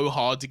so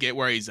hard to get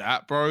where he's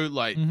at, bro.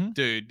 Like, Mhm.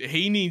 dude,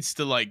 he needs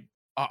to like.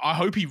 I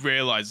hope he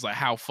realized like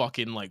how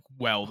fucking like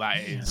well that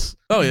is.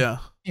 Oh yeah.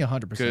 Yeah,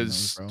 100%.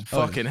 Because knows,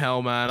 fucking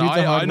hell, man, Dude's a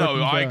I know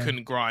hardworking I guy.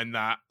 couldn't grind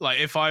that. Like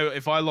if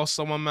I lost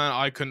someone, man,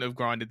 I couldn't have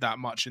grinded that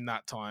much in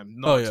that time.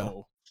 Not Oh, at yeah.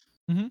 all.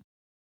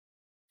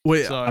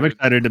 Wait. So I'm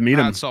excited to meet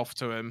him. hats off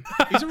to him.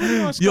 He's a really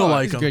nice guy. You'll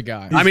like He's a him. good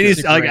guy. I mean,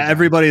 he's a like great guy.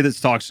 everybody that's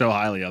talked so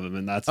highly of him,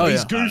 and that's Oh, like, yeah.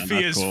 He's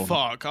goofy that's as cool.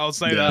 fuck. I'll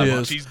say Yeah. that He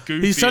much. is. He's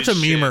goofy. He's such a as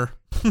shit. memer.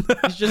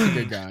 He's just a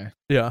good guy.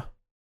 Yeah.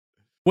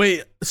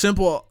 Wait,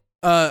 Simple.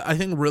 I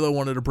think Rilla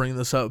wanted to bring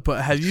this up,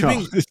 but have you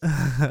been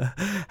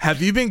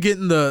have you been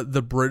getting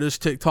the British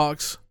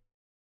TikToks?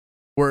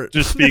 Where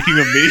Just speaking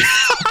of me,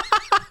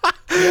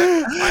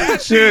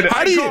 Dude,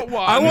 how do you? got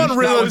one. I want That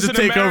Rilla was to an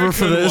take over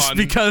for American this one,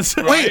 because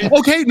right? wait,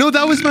 okay, no,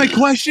 that was my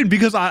question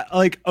because I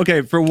like,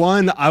 okay, for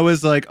one, I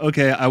was like,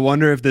 okay, I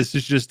wonder if this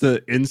is just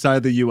the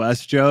inside the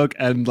US joke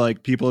and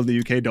like people in the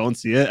UK don't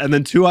see it, and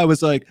then two, I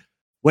was like,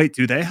 wait,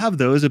 do they have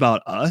those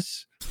about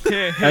us? Look.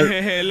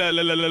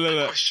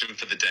 The question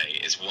for the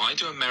day is why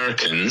do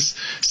Americans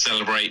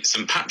celebrate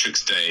St.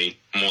 Patrick's Day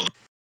more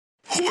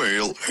than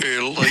Well,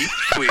 hello,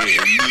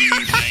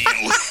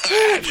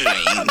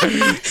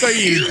 So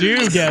you do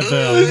get That's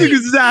them.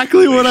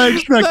 exactly what I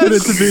expected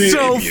it to be.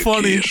 so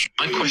funny.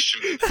 my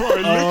question? Bro, look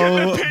at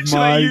Oh the picture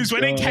my they used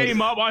when it God.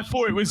 came up. I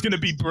thought it was gonna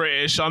be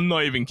British. I'm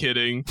not even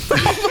kidding.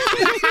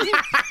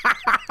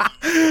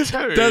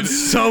 Dude,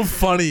 That's so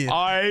funny.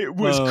 I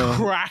was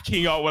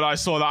cracking up when I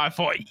saw that. I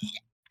thought,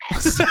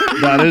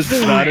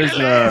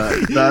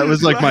 that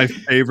was like my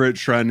favorite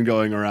trend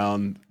going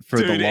around for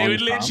the dude, it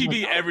longest would time. literally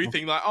be I'm like,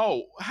 everything. Like,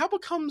 oh, how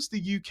becomes the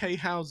UK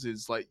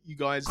houses like you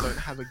guys don't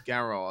have a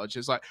garage?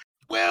 It's like,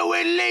 well,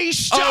 at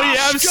least. Oh,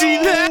 yeah, I've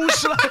seen that.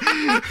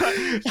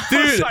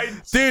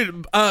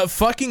 Dude,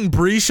 fucking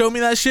Bree showed me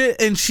that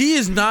shit, and she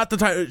is not the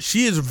type.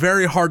 She is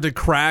very hard to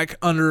crack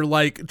under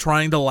like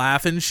trying to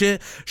laugh and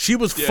shit. She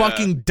was Yeah.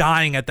 fucking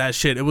dying at that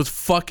shit. It was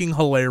fucking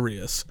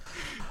hilarious.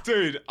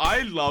 Dude,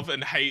 I love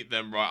and hate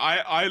them,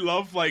 right? I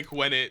love like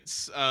when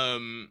it's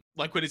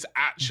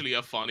actually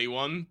a funny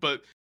one,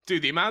 but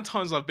dude, the amount of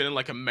times I've been in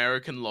like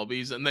American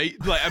lobbies and they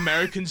like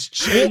Americans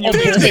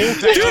genuinely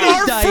Dude,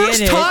 our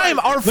first time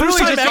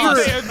Literally just ever.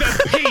 they're at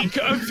the peak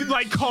of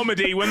like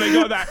comedy when they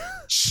got that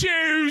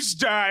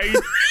Tuesday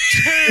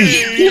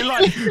tea.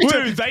 Like,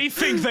 dude, they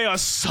think they are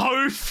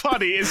so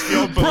funny. It's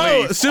beyond Bro,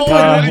 belief. Simple.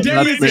 that's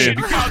They're me. literally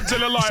cunts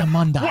and are like, It's a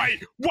Monday.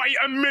 wait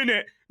a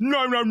minute.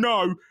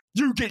 No.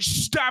 you get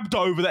stabbed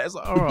over there. It's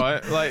like, all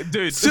right, like,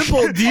 dude.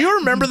 Simple. Do you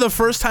remember the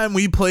first time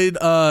we played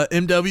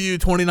MW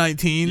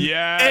 2019?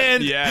 Yeah.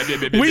 And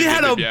we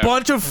had a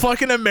bunch of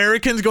fucking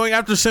Americans going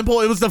after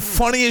Simple. It was the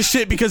funniest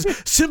shit because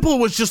Simple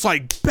was just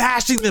like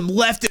bashing them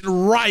left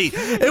and right.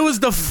 It was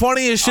the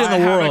funniest shit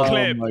in the world.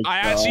 I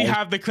actually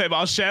have the clip.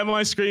 I'll share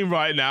my screen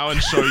right now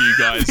and show you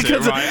guys it.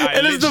 Right?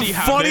 It is the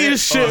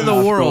funniest shit in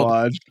the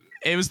world.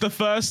 It was the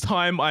first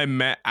time I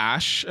met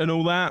Ash and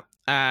all that.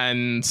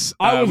 And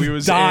we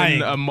was dying.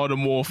 in a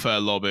Modern Warfare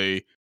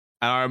lobby,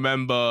 and I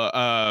remember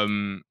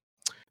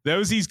there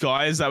was these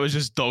guys that was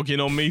just dogging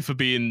on me for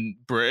being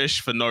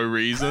British for no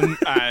reason,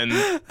 and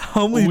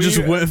Homie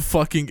just went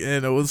fucking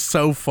in. It was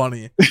so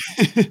funny.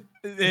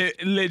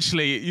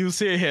 Literally, you'll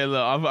see it here.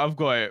 Look, I've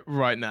got it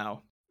right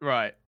now.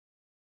 Right,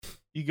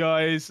 you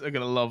guys are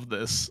gonna love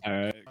this. All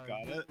right,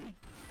 got it.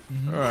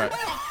 All right,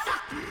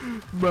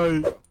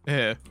 Mate.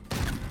 here.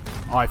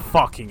 I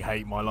fucking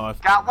hate my life.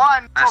 Got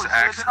one. This Oh,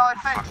 accent,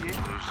 thank you.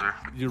 loser.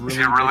 You're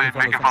Really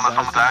making fun of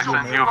someone's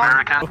accent, you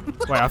American?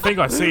 Wait, I think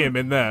I see him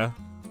in there.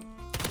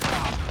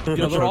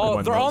 Yeah, they're all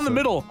in the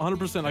middle,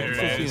 100%. I can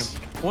There still it see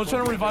him. One's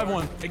trying to revive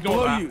one. Ignore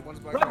Below that. you.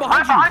 Right Right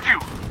behind you. behind you.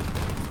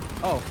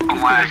 Oh.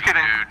 Just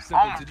kidding.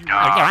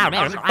 Oh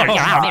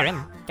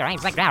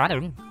my god.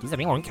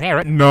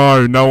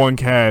 No one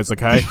cares,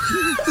 okay?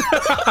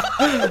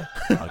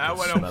 That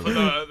went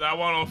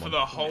on for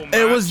the whole match.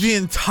 It was the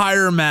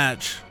entire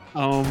match.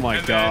 Oh my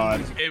And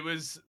god. then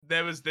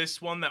there was this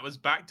one that was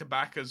back to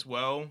back as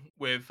well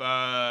with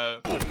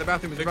The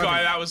bathroom is the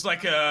guy that was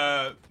like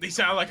he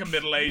sounded like a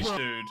middle-aged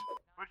dude.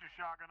 Put your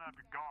shotgun up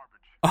in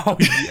garbage. Oh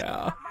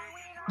yeah.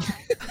 I'm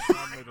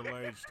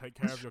middle-aged. Take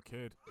care of your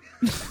kid.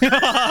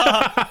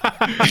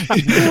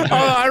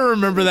 Oh, I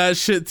remember that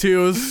shit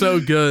too. It was so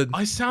good.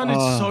 I sounded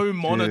so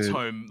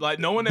monotone. Like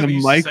no one The ever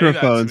used to say that to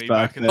microphones me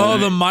back in the then. Oh,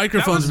 day. the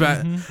microphones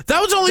back. That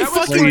was only that was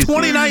fucking crazy.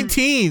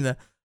 2019. That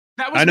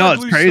was I know, my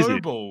it's blue crazy.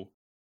 snowball.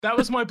 That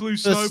was my blue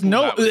snowball.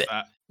 That was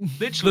that.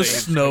 Literally. The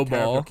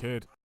snowball.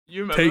 Kid.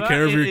 You remember Take that?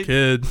 care of your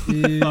kid.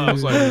 I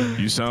was like,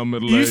 you sound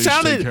middle-aged. You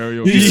sounded, Take care of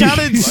your you kid.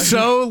 sounded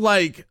so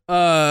like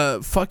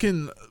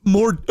fucking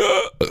more.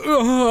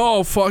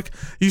 Oh fuck!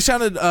 You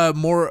sounded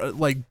more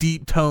like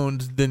deep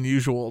toned than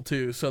usual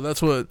too. So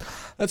that's what's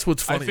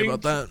funny think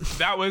about that.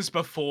 That was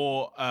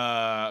before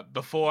I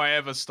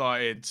ever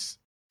started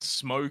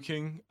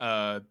smoking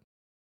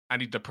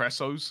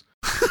antidepressants.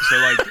 So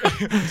like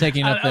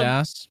Taking up the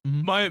ass.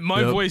 my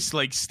voice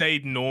like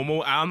stayed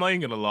normal. I'm not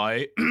even gonna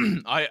lie.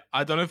 I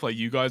don't know if like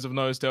you guys have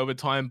noticed it over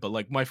time, but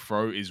like my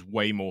throat is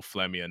way more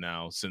phlemmier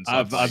now since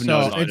I've like, So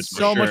noticed started it's for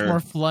so much sure. more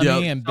phlegmy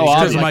Yep. and Oh, big.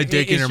 obviously. My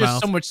dick in it's your just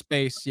mouth. so much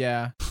space.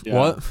 Yeah. Yeah.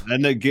 What?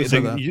 And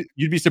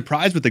you'd be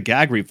surprised with the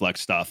gag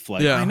reflex stuff.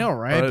 Like, Yeah. I know,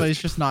 right? Right. But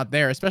it's just not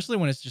there, especially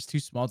when it's just too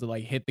small to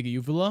like hit the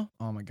uvula.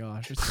 Oh my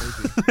gosh, it's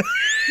crazy.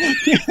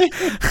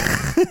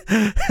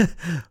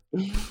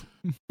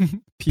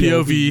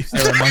 POV.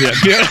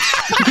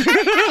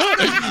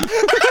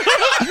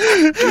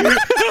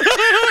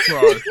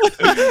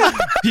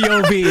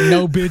 POV,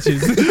 no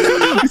bitches.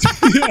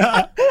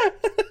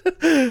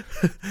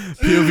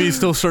 POV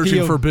still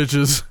searching POV. for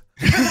bitches.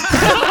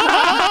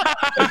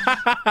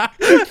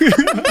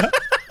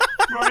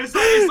 Bro, it's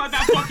like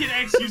that fucking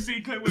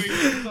XQC clip where he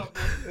gets up.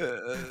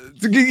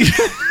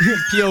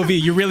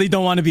 POV, you really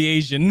don't want to be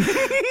Asian.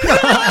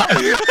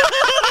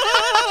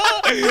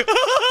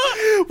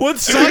 What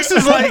sucks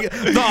is like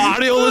the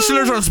audio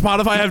listeners on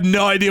Spotify have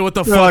no idea what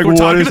the they're fuck like, we're what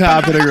talking is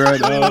about. happening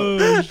right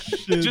now?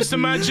 Just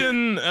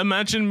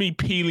imagine me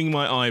peeling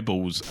my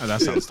eyeballs. And that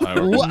sounds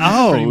terrible.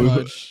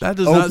 Oh, That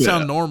does not Okay.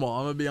 sound normal.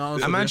 I'm gonna be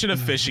honest. Imagine a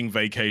fishing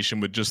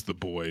vacation with just the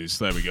boys.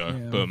 There we go. Yeah.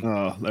 Boom.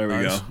 oh, there we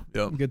with go. you.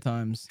 Yep. Good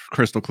times.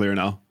 Crystal clear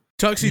now.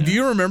 Tuxy, do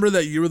you remember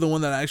that you were the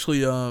one that actually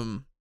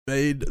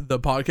made the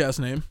podcast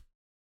name?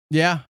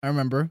 Yeah, I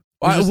remember. It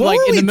Why- was just what like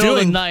were in the we middle of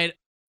doing? the night.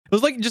 It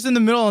was like just in the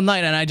middle of the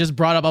night, and I just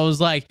brought up. I was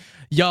like,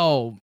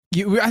 "Yo, I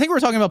think we were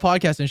talking about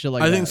podcasts and shit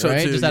like I that." think so,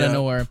 right? too, Just out of yeah.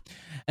 nowhere.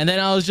 And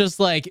then I was just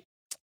like,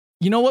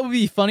 "You know what would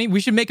be funny? We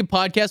should make a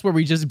podcast where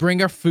we just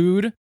bring our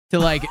food to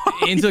like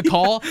into the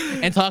call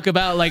and talk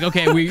about like,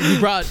 okay, we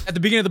brought at the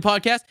beginning of the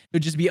podcast, it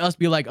would just be us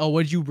be like, oh,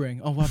 what'd you bring?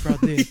 Oh, I brought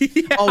this.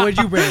 Oh, what'd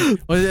you bring?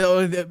 Why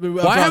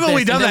haven't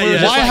we done that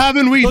yet? Why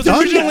haven't we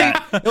done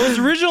that? It was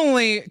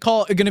originally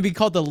going to be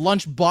called the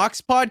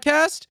Lunchbox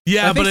Podcast.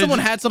 Yeah, I think but someone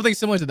had something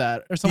similar to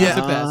that, or someone Yeah.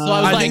 took that. So I was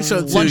I like, think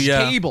so too, Lunch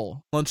yeah.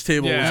 Table. Lunch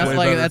table. Yeah. was That's way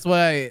like better.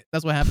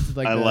 that's what happens to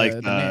like I the, like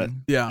the that.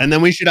 name. Yeah. And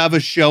then we should have a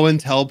show and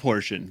tell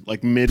portion,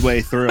 like midway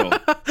through.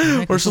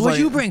 Or So what'd like-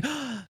 you bring?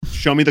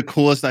 Show me the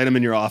coolest item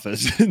in your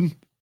office.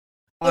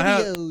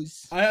 I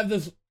have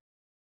this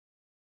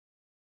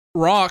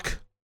rock.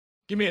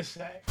 Give me a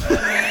sec.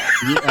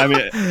 I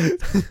mean,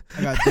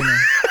 I got dinner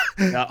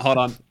yeah, hold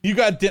on. You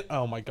got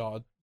oh my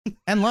god.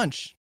 and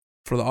lunch.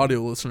 For the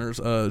audio listeners,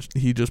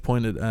 he just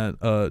pointed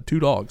at 2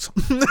 dogs.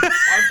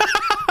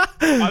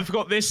 I've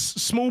got this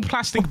small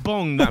plastic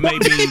bong that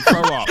made me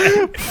throw up.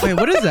 Wait,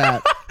 what is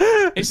that?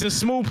 It's a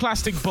small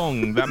plastic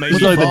bong that made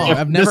What's me a Like throw bong? up.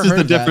 I've never this is heard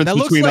the that. difference That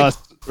looks between like- us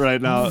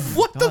right now.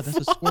 What God, that's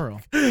a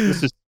squirrel.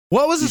 This is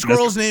What was the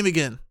squirrel's name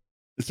again?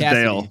 It's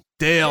Cassidy. Dale.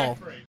 Dale.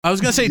 I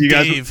was gonna say You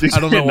guys- Dave. I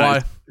don't know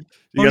why.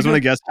 You guys want to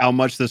guess how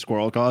much the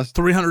squirrel cost?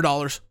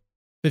 $300.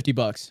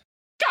 $50.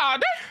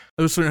 God.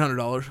 It was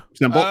 $300.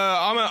 Simple.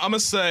 I'm gonna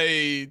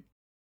say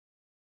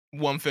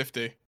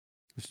 150.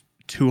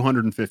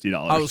 $250.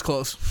 I was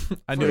close.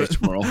 I knew for a it.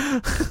 squirrel.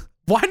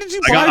 Why did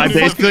you I buy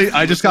it?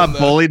 I just got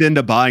bullied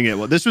into buying it.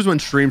 Well, this was when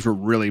streams were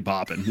really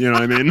popping. You know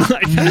what I mean?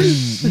 Like,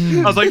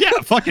 I was like, yeah,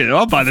 fuck it,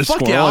 I'll buy this Fuck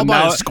squirrel. yeah, I'll And buy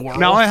now, a squirrel.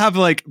 now I have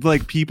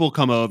like people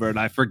come over and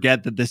I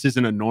forget that this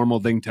isn't a normal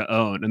thing to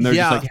own, and they're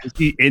Yeah. just like, is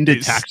he into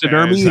It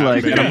taxidermy? stares at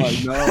Like, me. and I'm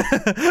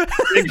like, no,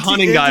 big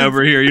hunting guy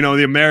over here. You know,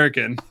 the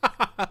American.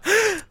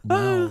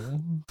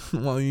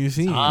 Well, you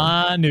see,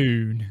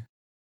 Noon.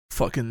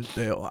 fucking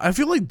Dale. I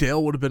feel like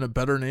Dale would have been a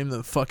better name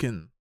than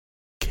fucking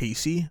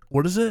Casey.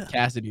 What is it?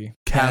 Cassidy.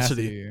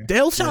 Cassidy.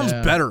 Dale sounds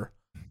Yeah. better.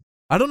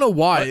 I don't know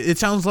why. It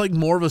sounds like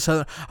more of a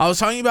southern. I was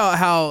talking about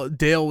how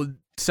Dale would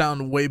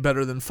sound way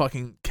better than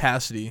fucking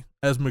Cassidy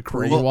as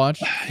McCree. Overwatch.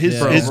 His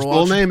Yeah. his Overwatch.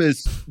 full name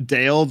is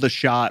Dale the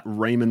Shot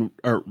Raymond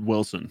or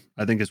Wilson.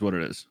 I think is what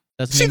it is.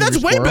 That's the See, name of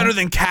that's your way squirrel? better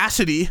than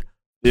Cassidy.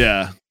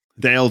 Yeah,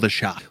 Dale the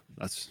Shot.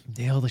 That's.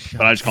 Dale the Shot.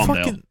 But I just call him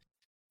Dale. Fucking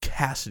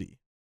Cassidy.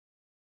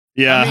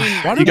 Yeah, I mean,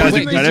 why you did guys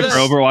they excited just- for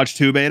Overwatch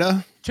 2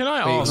 beta? Can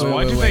I Wait, ask, wait, why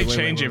wait, did wait, they wait,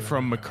 change wait, it wait,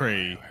 from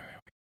McCree?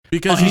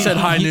 Because he said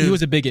high noon. He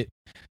was a bigot.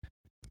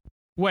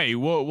 Wait,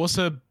 what's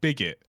a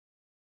bigot?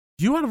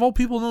 You out of all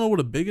people don't know what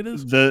a bigot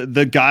is?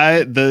 The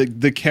guy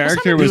the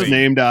character to was do with-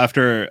 named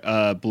after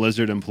a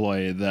Blizzard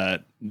employee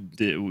that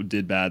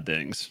did bad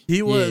things.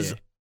 He was,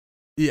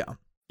 yeah.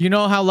 You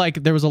know how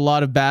like there was a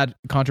lot of bad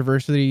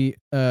controversy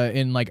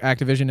in like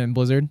Activision and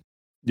Blizzard?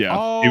 Yeah,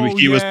 Oh,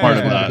 he was yeah. part He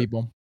of was one that. the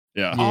people.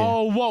 Yeah. Yeah.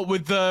 Oh, what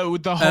with the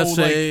whole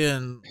SA like?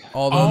 and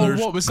all the Oh, other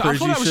what was that? I crazy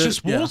thought that was shit.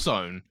 just Yeah.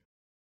 Warzone.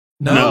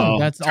 No,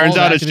 that's turns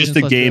all out of it's just Activision a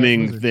slash gaming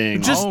Blizzard.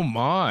 thing. Just- Oh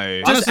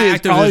my! Honestly,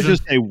 it's probably Activision.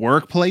 just a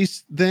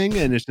workplace thing,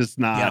 and it's just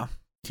not Yeah.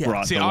 Yeah.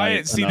 brought See, to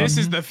light see, enough. this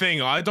is the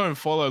thing. I don't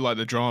follow like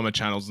the drama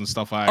channels and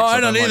stuff like that. Oh, I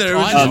 'cause don't like, either. It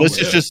trying was to just-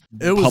 this know is just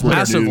It was public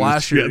massive news.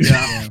 last year. Yeah.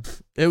 Yeah.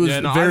 It was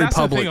no, very that's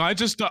public. The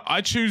thing.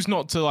 I choose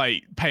not to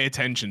like pay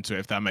attention to it,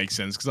 if that makes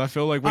sense, because I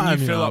feel like when I you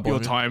mean, fill I up your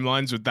don't blame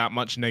timelines with that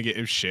much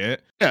negative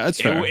shit, Yeah, that's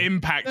it fair. will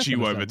impact That's you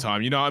over understandable.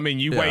 time. You know what I mean?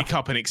 You Yeah. wake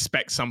up and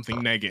expect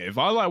something negative.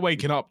 I like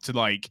waking up to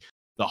like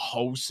the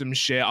wholesome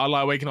shit. I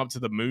like waking up to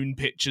the moon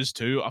pictures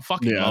too. I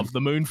fucking Yeah. love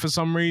the moon for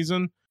some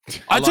reason.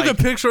 I took a like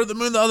picture of the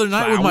moon the other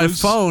night with my flowers.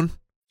 phone.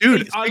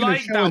 Dude, I speaking of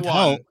like show that and one.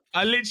 tell,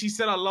 I literally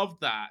said I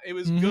loved that. It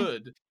was Mhm.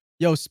 good.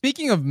 Yo,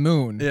 speaking of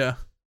moon, Yeah.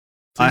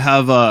 I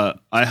have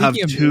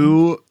Speaking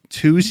of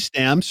two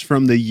stamps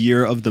from the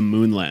year of the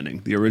moon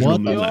landing, the original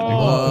What moon the-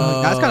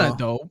 landing. that's kind Oh. of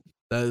dope.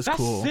 That is That's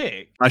cool.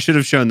 sick. I should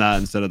have shown that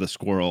instead of the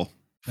squirrel.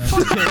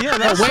 Fuck it, yeah, Oh,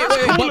 that's wait,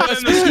 cooler but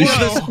than the speaking of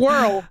the squirrel.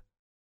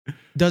 squirrel,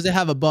 does it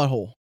have a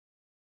butthole?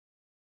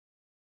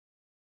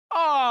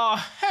 Oh,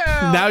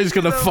 hell. Now he's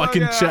gonna no,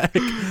 fucking yeah. check.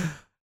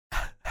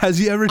 Has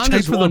he ever I'm checked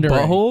just for the wondering.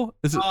 butthole?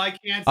 Is it I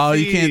can't Oh,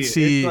 you can't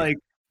see. It's like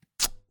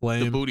The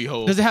lame? booty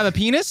hole. Does it have a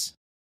penis?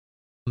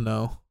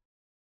 No.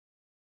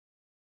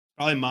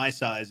 probably my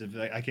size if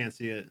I can't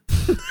see it.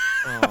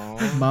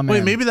 Aw. My man.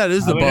 Wait, maybe that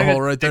is the I would have to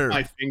butthole right stick there.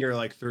 My finger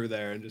like through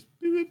there and just.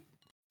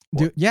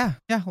 Dude, yeah.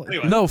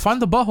 Anyway. No,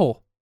 find the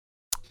butthole.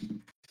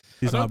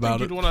 He's I not don't about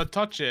think it. you'd want to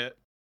touch it.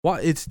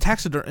 What? It's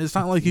taxidermy. It's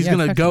not like he's Yeah,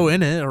 gonna go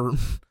taxidermy. in it or.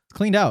 It's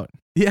cleaned out.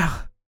 Yeah,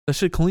 that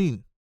shit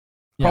clean.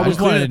 Yeah, I Probably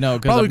just wanted cleaner- to know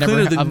because Probably I've never,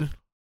 cleaner I've, than.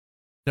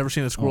 Never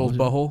seen a squirrel's is it?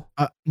 butthole.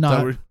 Is no,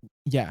 that where-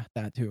 yeah,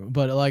 that too.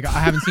 But like, I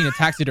haven't seen a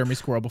taxidermy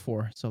squirrel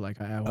before, so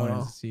like, I wanted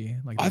Oh. to see.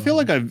 Like, I feel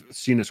like I've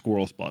seen a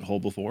squirrel's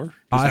butthole before. Just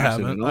I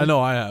haven't. accidentally. I know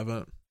I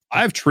haven't.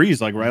 I have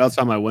trees like right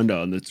outside my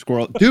window, and the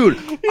squirrel. Dude,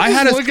 I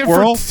had a Looking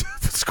squirrel.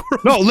 for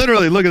squirrel. No,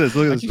 literally, look at this.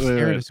 Look I at keep this. Wait,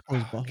 staring wait, at a wait.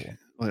 squirrel's butthole.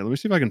 Wait, let me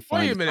see if I can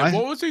find Wait a it. minute. I-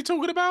 What was he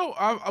talking about?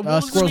 What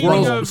was the squirrels'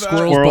 meaning buttholes. of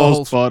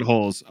Squirrels' Squirrels' buttholes.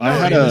 buttholes. I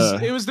had a.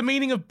 it was the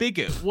meaning of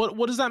bigot. What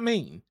does that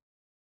mean?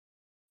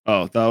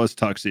 Oh, that was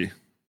Tuxy.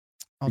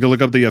 You can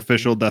look up the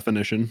official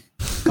definition.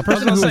 A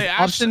person gonna who say, is Ash-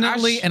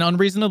 obstinately Ash- and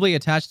unreasonably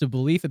attached to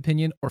belief,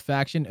 opinion, or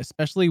faction,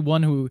 especially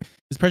one who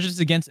is prejudiced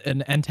against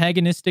an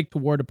antagonistic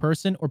toward a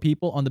person or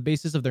people on the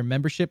basis of their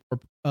membership or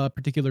a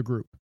particular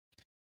group.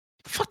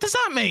 What does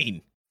that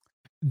mean?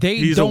 They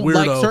He's a don't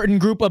like weirdo. certain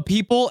group of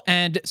people,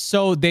 and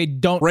so they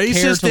don't care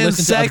Racist to and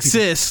listen to other people.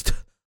 sexist.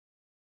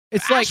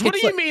 It's like, Ash, what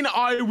it's do you like- mean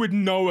I would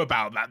know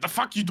about that? The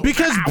fuck you talking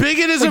Because about?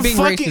 bigot is Like a being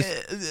fucking.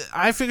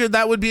 I figured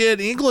that would be an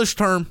English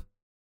term.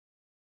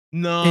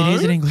 No. It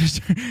is an English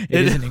term.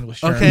 It is an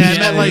English term. Okay, I Yeah,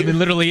 meant like- it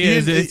literally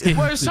is. you- It's,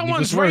 Well, if it's an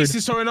someone's English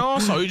word. racist or an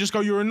arsehole, you just go,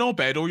 you're a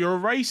knobhead or you're a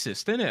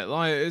racist, innit?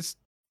 Like, it's...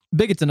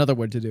 Bigot's another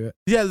word to do it.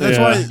 Yeah, that's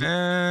Yeah.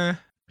 why.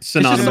 It's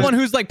Synonymous. just someone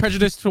who's like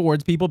prejudiced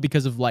towards people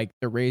because of like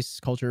their race,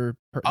 culture.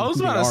 I was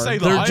who about they to are. say,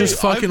 They're like,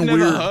 just fucking I've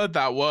never weird. heard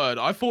that word.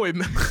 I thought it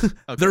meant... Okay.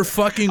 They're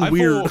fucking I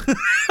weird.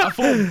 I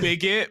thought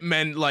bigot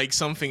meant like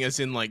something as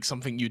in like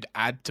something you'd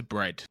add to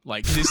bread.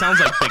 Like, 'cause it sounds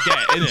like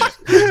baguette,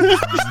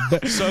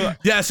 innit? So,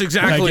 Yes,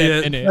 exactly. I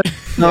get in it.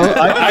 No,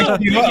 I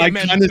think kind it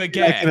meant of see that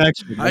baguette.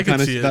 connection. I can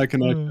kinda see it. that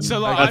connection. So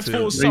like, That's I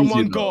thought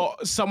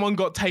crazy, someone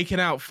got taken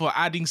out for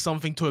adding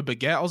something to a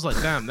baguette. I was like,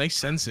 damn, they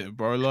sensitive,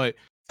 bro. Like,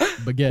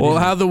 Baguette. Well,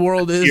 how the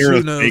world is, Fear who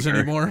of knows Baker.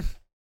 anymore?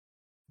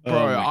 bro,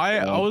 Oh my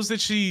I God. was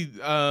literally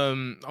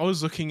I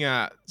was looking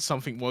at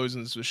something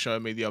Wozens was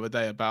showing me the other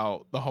day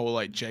about the whole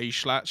like J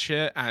Schlatt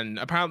shit, and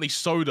apparently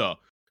Soda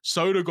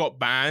got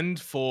banned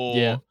for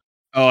Yeah.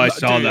 Oh, I Dude,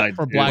 saw that.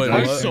 for dude. Black Wait,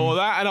 I what? saw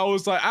that and I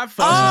was like, at first,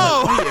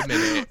 I was like, wait a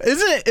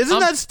minute. Isn't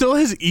that still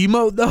his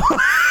emote though?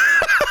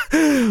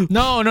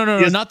 No,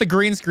 Yes. not the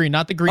green screen,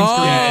 not the green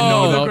screen. Yeah,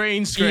 Oh. no, the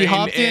green screen. He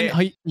hopped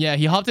in.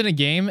 He hopped in a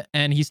game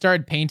and he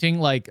started painting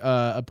like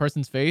a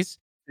person's face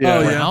Yeah.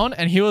 Oh, yeah. brown,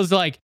 and he was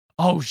like,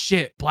 "Oh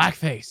shit,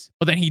 blackface!"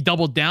 But then he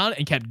doubled down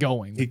and kept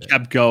going. He with it.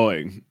 kept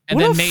going. and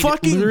What then a made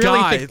fucking really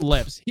guy. thick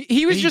lips.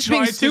 He was He just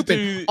being tried to stupid.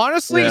 do-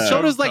 Honestly, Yeah.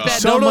 Soda's like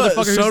that dumb Soda,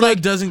 motherfucker who's Soda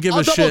like, doesn't give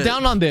 "I'll a double shit.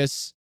 down on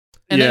this,"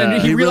 and Yeah. then He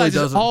he really realizes,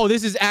 doesn't. "Oh,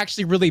 this is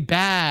actually really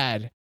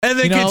bad." And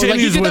then You know, like he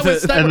continues did with that with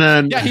it. Sniper. And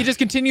then Yeah, he just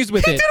continues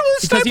with He it did it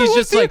with because Sniper he's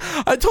just Wolf,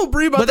 like. I told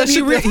Bree about But that then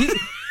shit.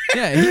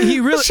 he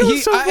really. shit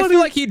was so I funny. feel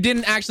like he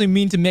didn't actually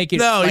mean to make it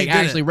No, he like didn't.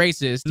 actually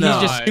racist. No.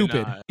 He's just No,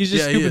 stupid. no. He's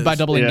just Yeah, he stupid by is.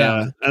 doubling yeah,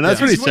 down. and that's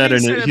Yeah. what he Because said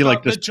when in it. He like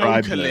about the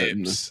described Joker it.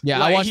 lips.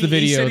 Yeah, I watched the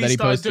video said that he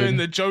started posted. doing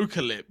the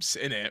Joker lips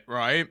in it,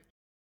 right?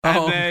 And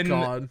Oh then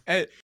God.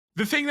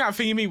 the thing that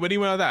thing me when he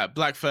went like that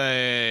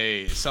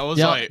blackface, I was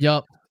Yup, like,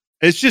 yup.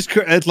 It's just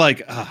it's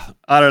like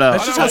I don't know.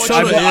 That's just how I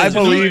Soda don't know is. I what to do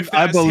believe if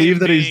that's I believe him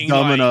that he's being,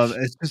 dumb like- enough.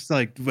 It's just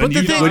like when But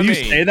the you thing- when you You know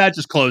what I say mean? that,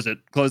 just close it.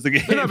 Close the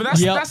game. But no, but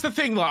Yep. that's the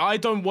thing. Like, I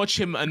don't watch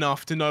him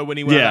enough to know when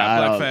he wears Yeah,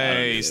 I that don't-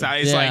 blackface. I That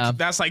is Yeah. like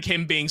that's like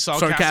him being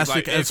Sarcastic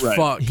like, as Right.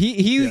 fuck.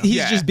 He's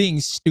Yeah. just being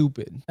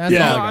stupid. That's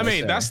Yeah. all No, I I gotta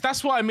mean say.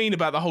 that's what I mean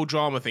about the whole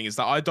drama thing is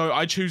that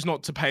I choose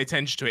not to pay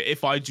attention to it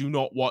if I do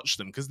not watch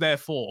them, because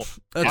therefore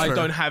That's I fair.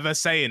 don't have a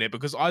say in it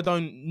because I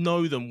don't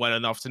know them well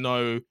enough to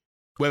know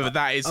whether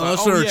that is Unless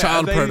like, they're oh, a yeah,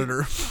 child they-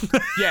 predator.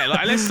 Yeah, like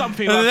unless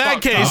something In like that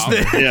fucked case, up.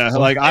 then- Yeah,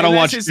 like I don't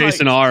Unless watch it's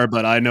Jason like- R,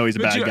 but I know he's a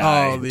But bad you-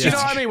 guy. Oh, Do you know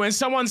yeah. what I mean? When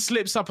someone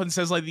slips up and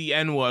says like the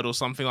N word or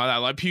something like that,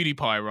 like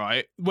PewDiePie,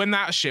 right? When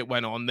that shit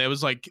went on, there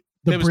was like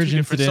The there was two bridge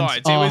different incident.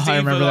 sides. It Oh, was I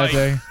either remember like, that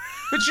day.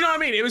 but you know what I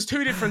mean? It was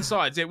two different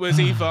sides. It was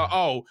either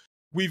oh,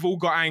 we've all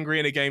got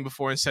angry in a game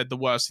before and said the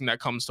worst thing that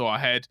comes to our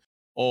head,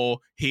 or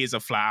he is a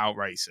flat out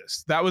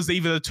racist. That was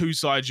either the two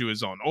sides you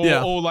was on, or,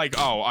 Yeah. or like,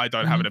 oh, I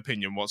don't have an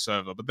opinion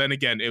whatsoever. But then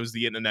again, it was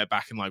the internet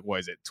back in like,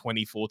 what is it,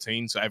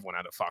 2014? So everyone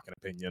had a fucking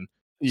opinion.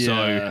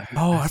 Yeah.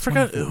 Oh, I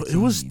forgot. It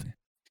was.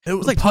 It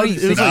was like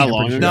PUBG. It was 2016, like, I'm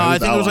pretty sure. no, I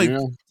think it was like.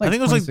 I think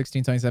it was like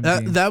 2016,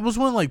 2017. that was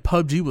when like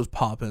PUBG was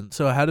popping,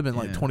 so it had to been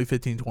like Yeah.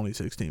 2015,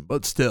 2016.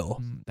 But still,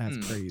 That's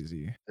Hmm.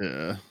 crazy.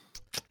 Yeah.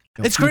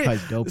 Yo, it's great.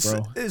 PewDiePie's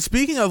dope, bro.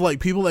 Speaking of like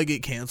people that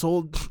get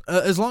canceled,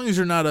 as long as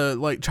you're not a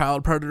like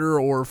child predator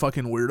or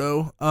fucking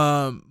weirdo,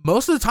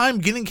 most of the time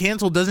getting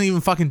canceled doesn't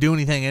even fucking do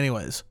anything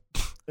anyways.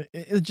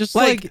 It's just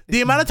Like the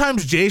amount of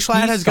times Jay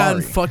Schlatt he's has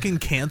gotten sorry. fucking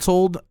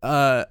canceled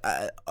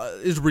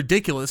is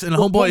ridiculous, and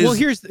well, homeboy well, is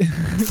here's the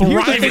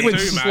thing with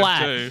Too, man, Schlatt.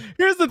 too.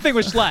 Here's the thing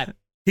with Schlatt.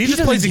 he just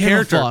doesn't plays a give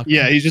character. fuck.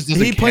 Yeah, he just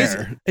doesn't He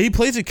care.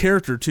 plays a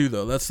character too,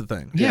 though. That's the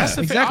thing. Yeah, That's the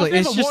thing. exactly. I've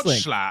It's never just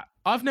watched like Schlatt.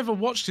 I've never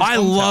watched his I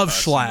content love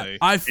personally. Schlatt.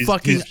 I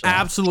fucking He's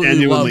absolutely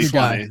genuinely love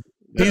Schlatt. funny.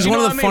 He's You one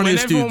know of the what I mean?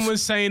 funniest When everyone dudes.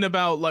 was saying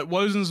about like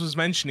Wozens was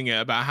mentioning it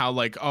about how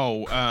like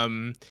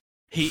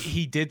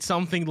he did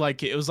something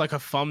like it was like a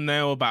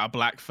thumbnail about a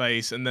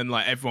blackface and then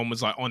like everyone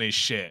was like on his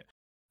shit.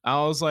 I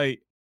was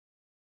like,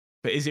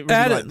 but is it really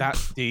That- like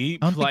that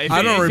deep? I don't think- Like, if I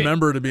it- don't if it-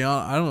 remember, to be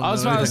honest. I don't know. I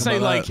was about to anything say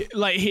about that.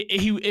 like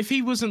he if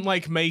he wasn't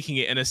like making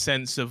it in a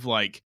sense of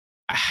like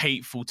a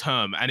hateful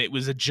term and it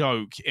was a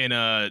joke in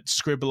a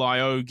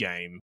Scribble.io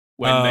game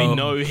when they Oh.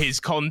 know his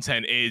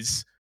content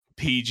is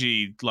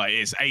PG, like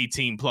it's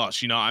 18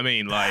 plus, you know what I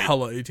mean? Like,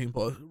 hella 18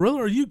 plus. Really,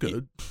 are you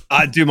good?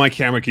 Dude, my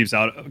camera keeps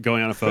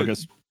going out of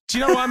focus. do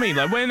you know what I mean?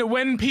 Like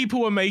when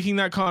people are making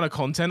that kind of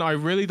content, I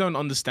really don't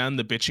understand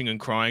the bitching and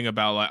crying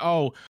about like,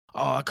 oh,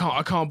 I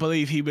can't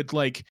believe he would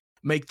like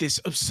make this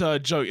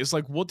absurd joke. It's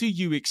like, what do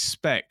you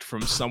expect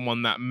from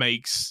someone that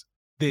makes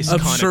this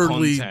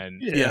Absurdly-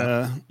 kind of content?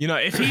 Yeah. You know,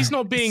 if he's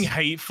not being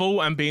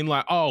hateful and being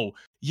like, oh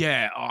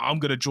yeah, I'm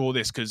gonna draw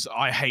this because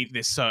I hate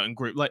this certain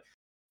group, like.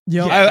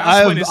 yo, Yeah,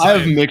 that's when it's I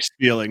have like- mixed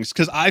feelings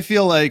because I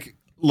feel like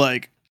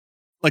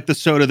the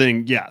soda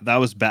thing. Yeah, that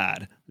was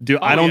bad. Dude,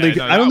 Oh, I don't yeah, think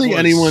no, I don't that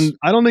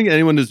think was-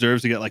 anyone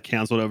deserves to get like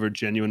canceled over a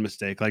genuine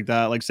mistake like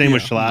that. Like same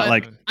with Yeah. Schlatt. But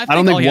Like I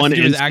don't think think all he has one to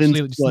do is actually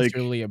instance, like-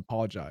 sincerely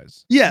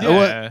apologize. yeah,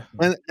 well, Yeah.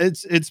 and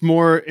it's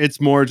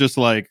more just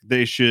like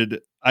they should.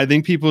 I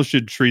think people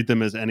should treat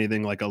them as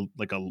anything like a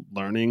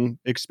learning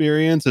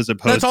experience as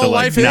opposed That's to all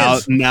like life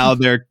is. now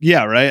they're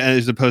right,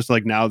 as opposed to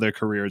like now their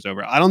career is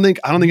over. I don't think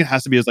it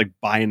has to be as like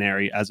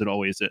binary as it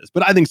always is,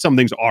 but I think some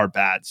things are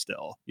bad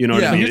still. You know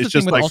what Yeah. I But mean? here's It's the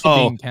thing just with like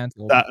also being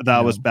canceled. that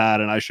you was know,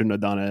 bad and I shouldn't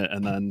have done it,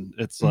 and then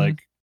it's Mhm.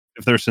 like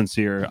if they're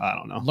sincere, I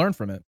don't know. learn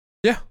from it.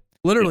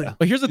 Literally. Yeah.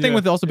 But here's the thing Yeah,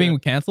 with also being yeah.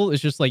 canceled,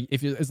 it's just like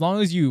as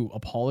long as you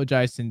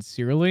apologize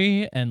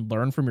sincerely and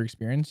learn from your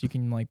experience, you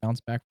can like bounce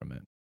back from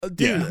it. Dude,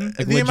 Yeah. Like,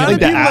 the legit- amount I of think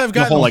people that have the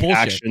whole gotten like bullshit.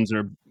 actions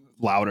are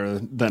louder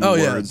than Oh,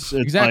 yeah. words. It's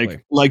Exactly.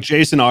 like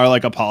Jason R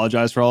like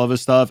apologized for all of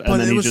his stuff, and But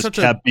then it he was just such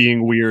a- kept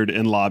being weird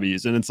in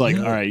lobbies, and it's like,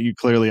 Mhm. all right, you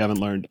clearly haven't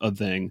learned a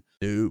thing.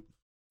 Nope.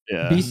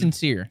 Yeah. Be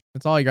sincere.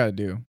 That's all you gotta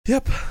do.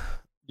 Yep.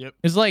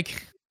 It's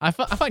like I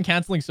find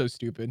canceling so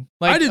stupid.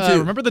 Like I do too.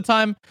 Remember the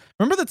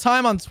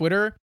time on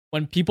Twitter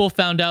when people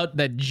found out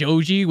that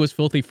Joji was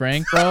Filthy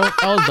Frank, bro? That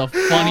was the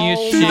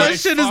funniest Dude, shit. that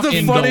shit is the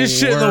in funniest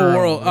shit in the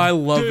world. I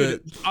love Dude,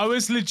 it. I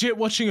was legit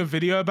watching a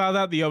video about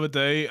that the other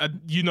day.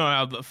 You know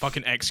how the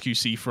fucking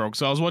XQC frog.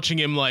 So I was watching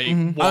him like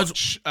Mhm.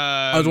 watch.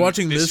 I was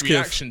watching this Mizkif.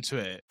 reaction to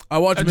it. I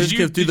watched Did you-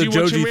 Mizkif do did the you watch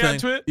him Joji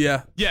react thing. to it?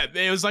 Yeah. Yeah,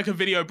 it was like a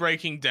video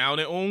breaking down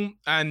it all,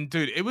 and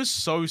dude, it was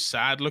so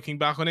sad looking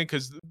back on it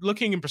because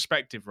looking in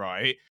perspective,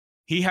 right?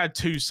 He had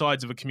two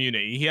sides of a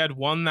community. He had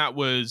one that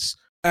was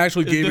I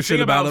actually gave the a shit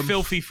thing about him.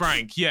 Filthy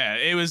Frank. Yeah,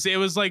 it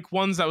was like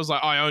ones that was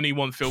like, I only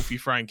want Filthy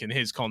Frank and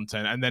his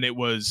content, and then it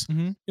was,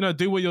 Mhm. you know,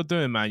 do what you're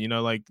doing, man. You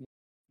know, like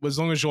as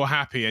long as you're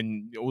happy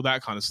and all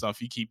that kind of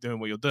stuff, you keep doing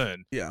what you're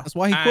doing. Yeah. That's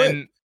why he quit.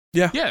 And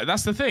Yeah. yeah,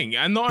 that's the thing.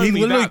 And not He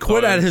only literally that,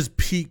 quit though, at his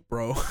peak,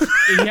 bro.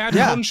 he had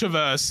Yeah.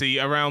 controversy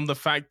around the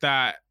fact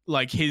that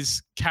like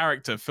his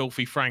character,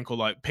 Filthy Frank, or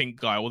like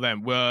Pink Guy, or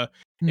them were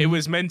it Mhm.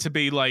 was meant to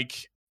be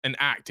like an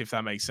act, if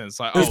that makes sense.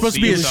 Like, It was supposed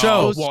to be a these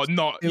show. are what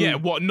not, It yeah,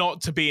 was- what not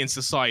to be in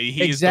society.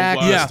 He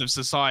Exactly. is the worst Yeah. of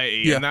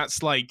society, Yeah. and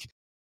that's like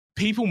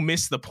people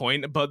miss the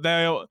point. But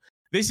they'll.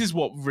 This is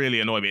what really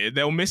annoyed me.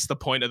 They'll miss the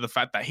point of the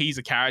fact that he's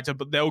a character,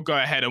 but they'll go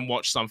ahead and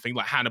watch something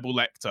like Hannibal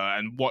Lecter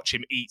and watch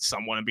him eat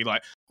someone and be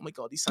like, "Oh my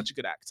god, he's such a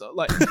good actor!"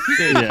 Like,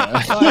 dude,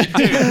 Yeah. like,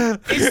 dude,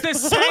 it's the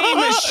same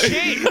as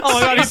shit. Oh my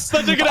god, he's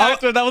such a good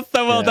actor. That was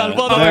so well done.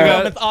 Well Oh done, my girl.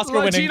 God. That's Oscar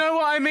Like, do winning. you know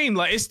what I mean?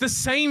 Like, it's the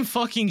same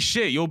fucking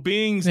shit. You're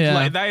being Yeah.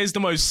 like, that is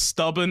the most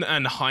stubborn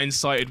and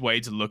hindsighted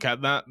way to look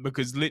at that,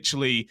 because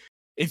literally,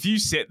 if you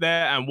sit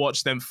there and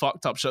watch them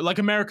fucked up show like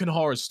American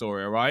Horror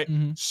Story, right?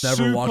 Mhm. Never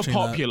Super watching that.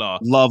 popular.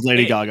 Love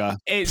Lady It- Gaga.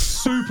 It's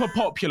super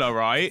popular,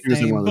 right? He was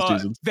in one of those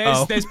But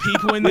seasons. there's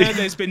people in there.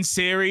 There's been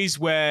series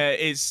where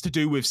it's to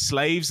do with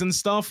slaves and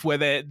stuff, where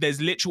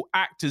there's literal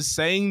actors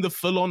saying the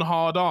full on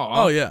hard R.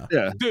 Oh yeah.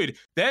 Yeah. Dude,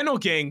 they're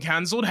not getting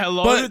cancelled.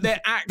 Hello, But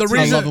they're acting. the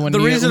reason- I love it when the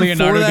reason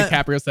Leonardo for that-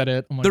 DiCaprio said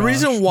it. Oh my The gosh.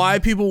 reason why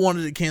people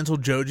wanted to cancel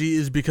Joji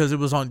is because it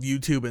was on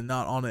YouTube and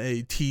not on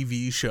a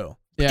TV show.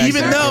 Yeah,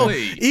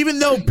 exactly. Even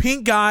though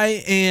Pink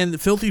Guy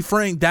and Filthy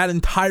Frank, that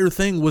entire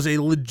thing was a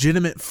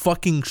legitimate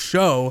fucking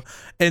show,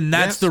 and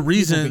that's the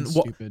reason.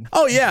 People being stupid.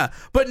 Oh yeah,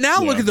 but now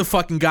look Yeah. at the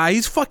fucking guy.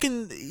 He's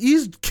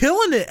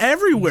killing it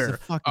everywhere.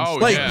 Oh,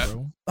 Like- yeah.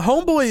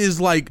 Homeboy is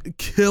like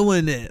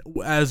killing it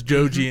as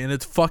Joji, and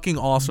it's fucking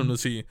awesome to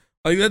see.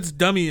 Like that's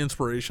dummy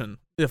inspiration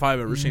if I've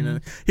ever seen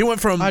it. He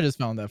went from I just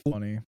found that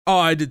funny. oh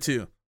I did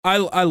too. I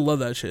love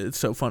that shit. It's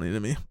so funny to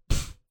me.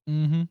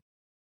 Mm-hmm.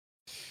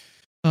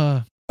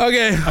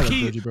 Okay. I love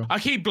keep- Joji, bro. I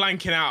keep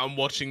blanking out and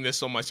watching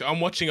this on my. I'm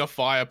watching a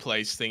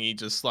fireplace thingy,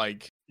 just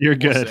like You're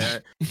what's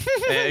good.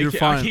 it? You're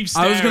fine. I keep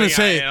I was gonna staring at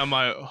say- it and I'm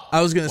like, oh,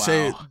 I was gonna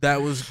say wow.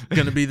 that was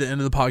gonna be the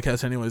end of the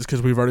podcast anyways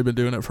because we've already been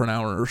doing it for an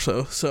hour or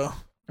so. So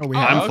Oh, we Oh,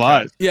 have. Time okay.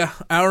 flies. yeah,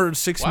 hour and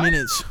 6 What?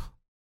 minutes.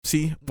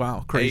 See,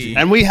 wow, crazy.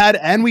 Hey. And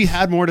we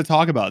had more to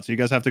talk about, so you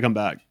guys have to come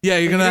back. Yeah,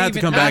 you're gonna You have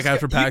didn't to come even back ask-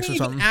 after PAX or You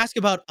didn't something. even ask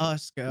about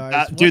us, guys.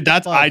 What Dude, the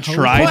that's fuck? I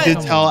tried to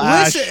But- tell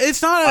Ash. Listen,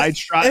 it's not. I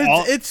tried.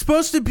 It's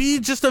supposed to be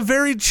just a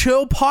very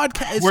chill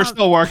podcast. It's We're not-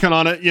 still working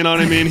on it. You know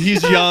what I mean?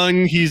 He's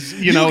young. He's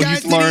You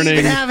guys he's learning. didn't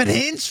even have an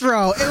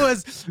intro. It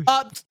was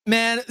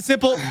man,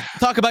 simple.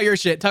 Talk about your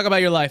shit. Talk about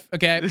your life.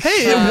 Okay. Hey,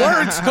 it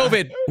works.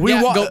 COVID. we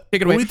yeah, wa- go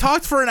take it away. we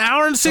talked for an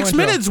hour and 6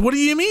 intro. minutes. What do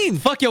you mean?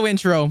 Fuck your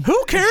intro.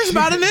 Who cares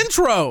about an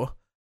intro?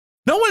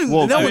 No one.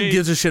 Well, no I one mean-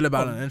 gives a shit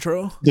about an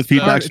intro. The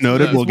feedback's It's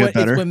noted. good. We'll get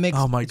better. It's what makes,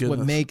 Oh my it's what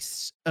goodness.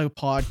 makes a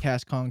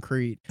podcast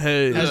concrete.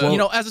 Hey, As, well- you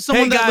know, as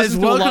someone hey that guys, listens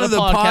to a welcome lot to of the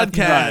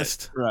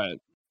podcasts, podcast. Right.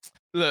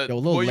 Look, Yo, a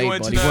little what late, you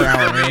want to buddy. know We're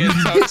about hour me in. and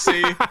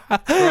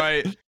Tuxy,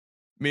 right?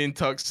 Me and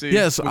Tuxy.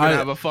 Yes, we're gonna I-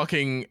 have a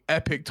fucking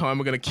epic time.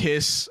 We're gonna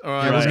kiss. All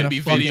right, Yeah, there's we're gonna be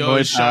gonna fucking videos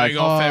voice showing act.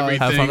 off Oh, everything.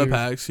 Have fun at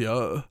PAX,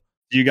 yo.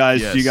 You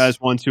guys, Yes. do you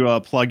guys want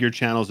to plug your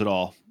channels at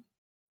all?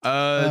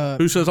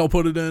 Who says I'll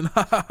put it in?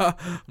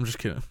 I'm just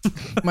kidding.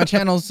 My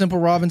channel is Simple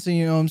Robinson.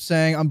 You know what I'm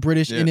saying? I'm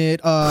British Yeah. in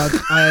it.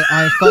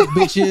 I fuck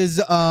bitches,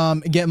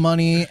 get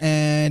money,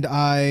 and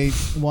I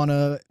want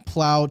to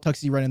plow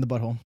Tuxy right in the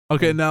butthole.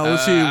 Okay, now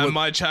let's see. and What,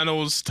 my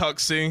channel's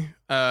Tuxy.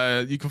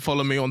 You can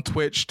follow me on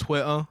Twitch,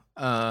 Twitter,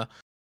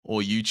 or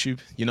YouTube.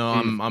 You know,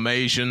 I'm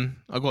Asian.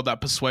 I got that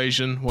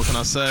persuasion. What can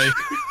I say?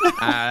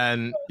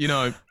 And you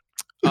know,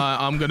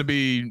 I'm gonna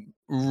be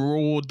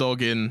raw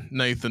dogging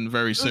Nathan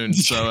very soon.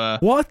 So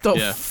what the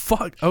yeah.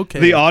 fuck? Okay.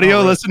 The audio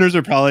all right. listeners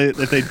are probably,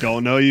 if they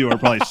don't know you, are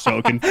probably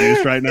so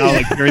confused right now.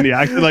 Like during the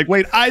action, like,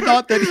 wait, I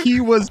thought that he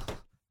was.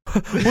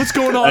 What's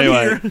going on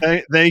Anyway,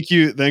 here? thank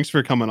you. Thanks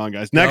for coming on,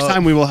 guys. Next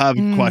time we will have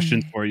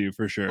questions for you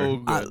for sure. all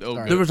good. All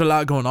There good. was a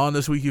lot going on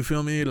this week. You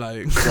feel me?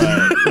 Like,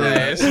 Right.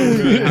 Yeah, it's all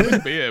good. Happy to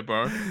be here,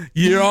 bro.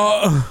 you're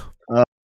all.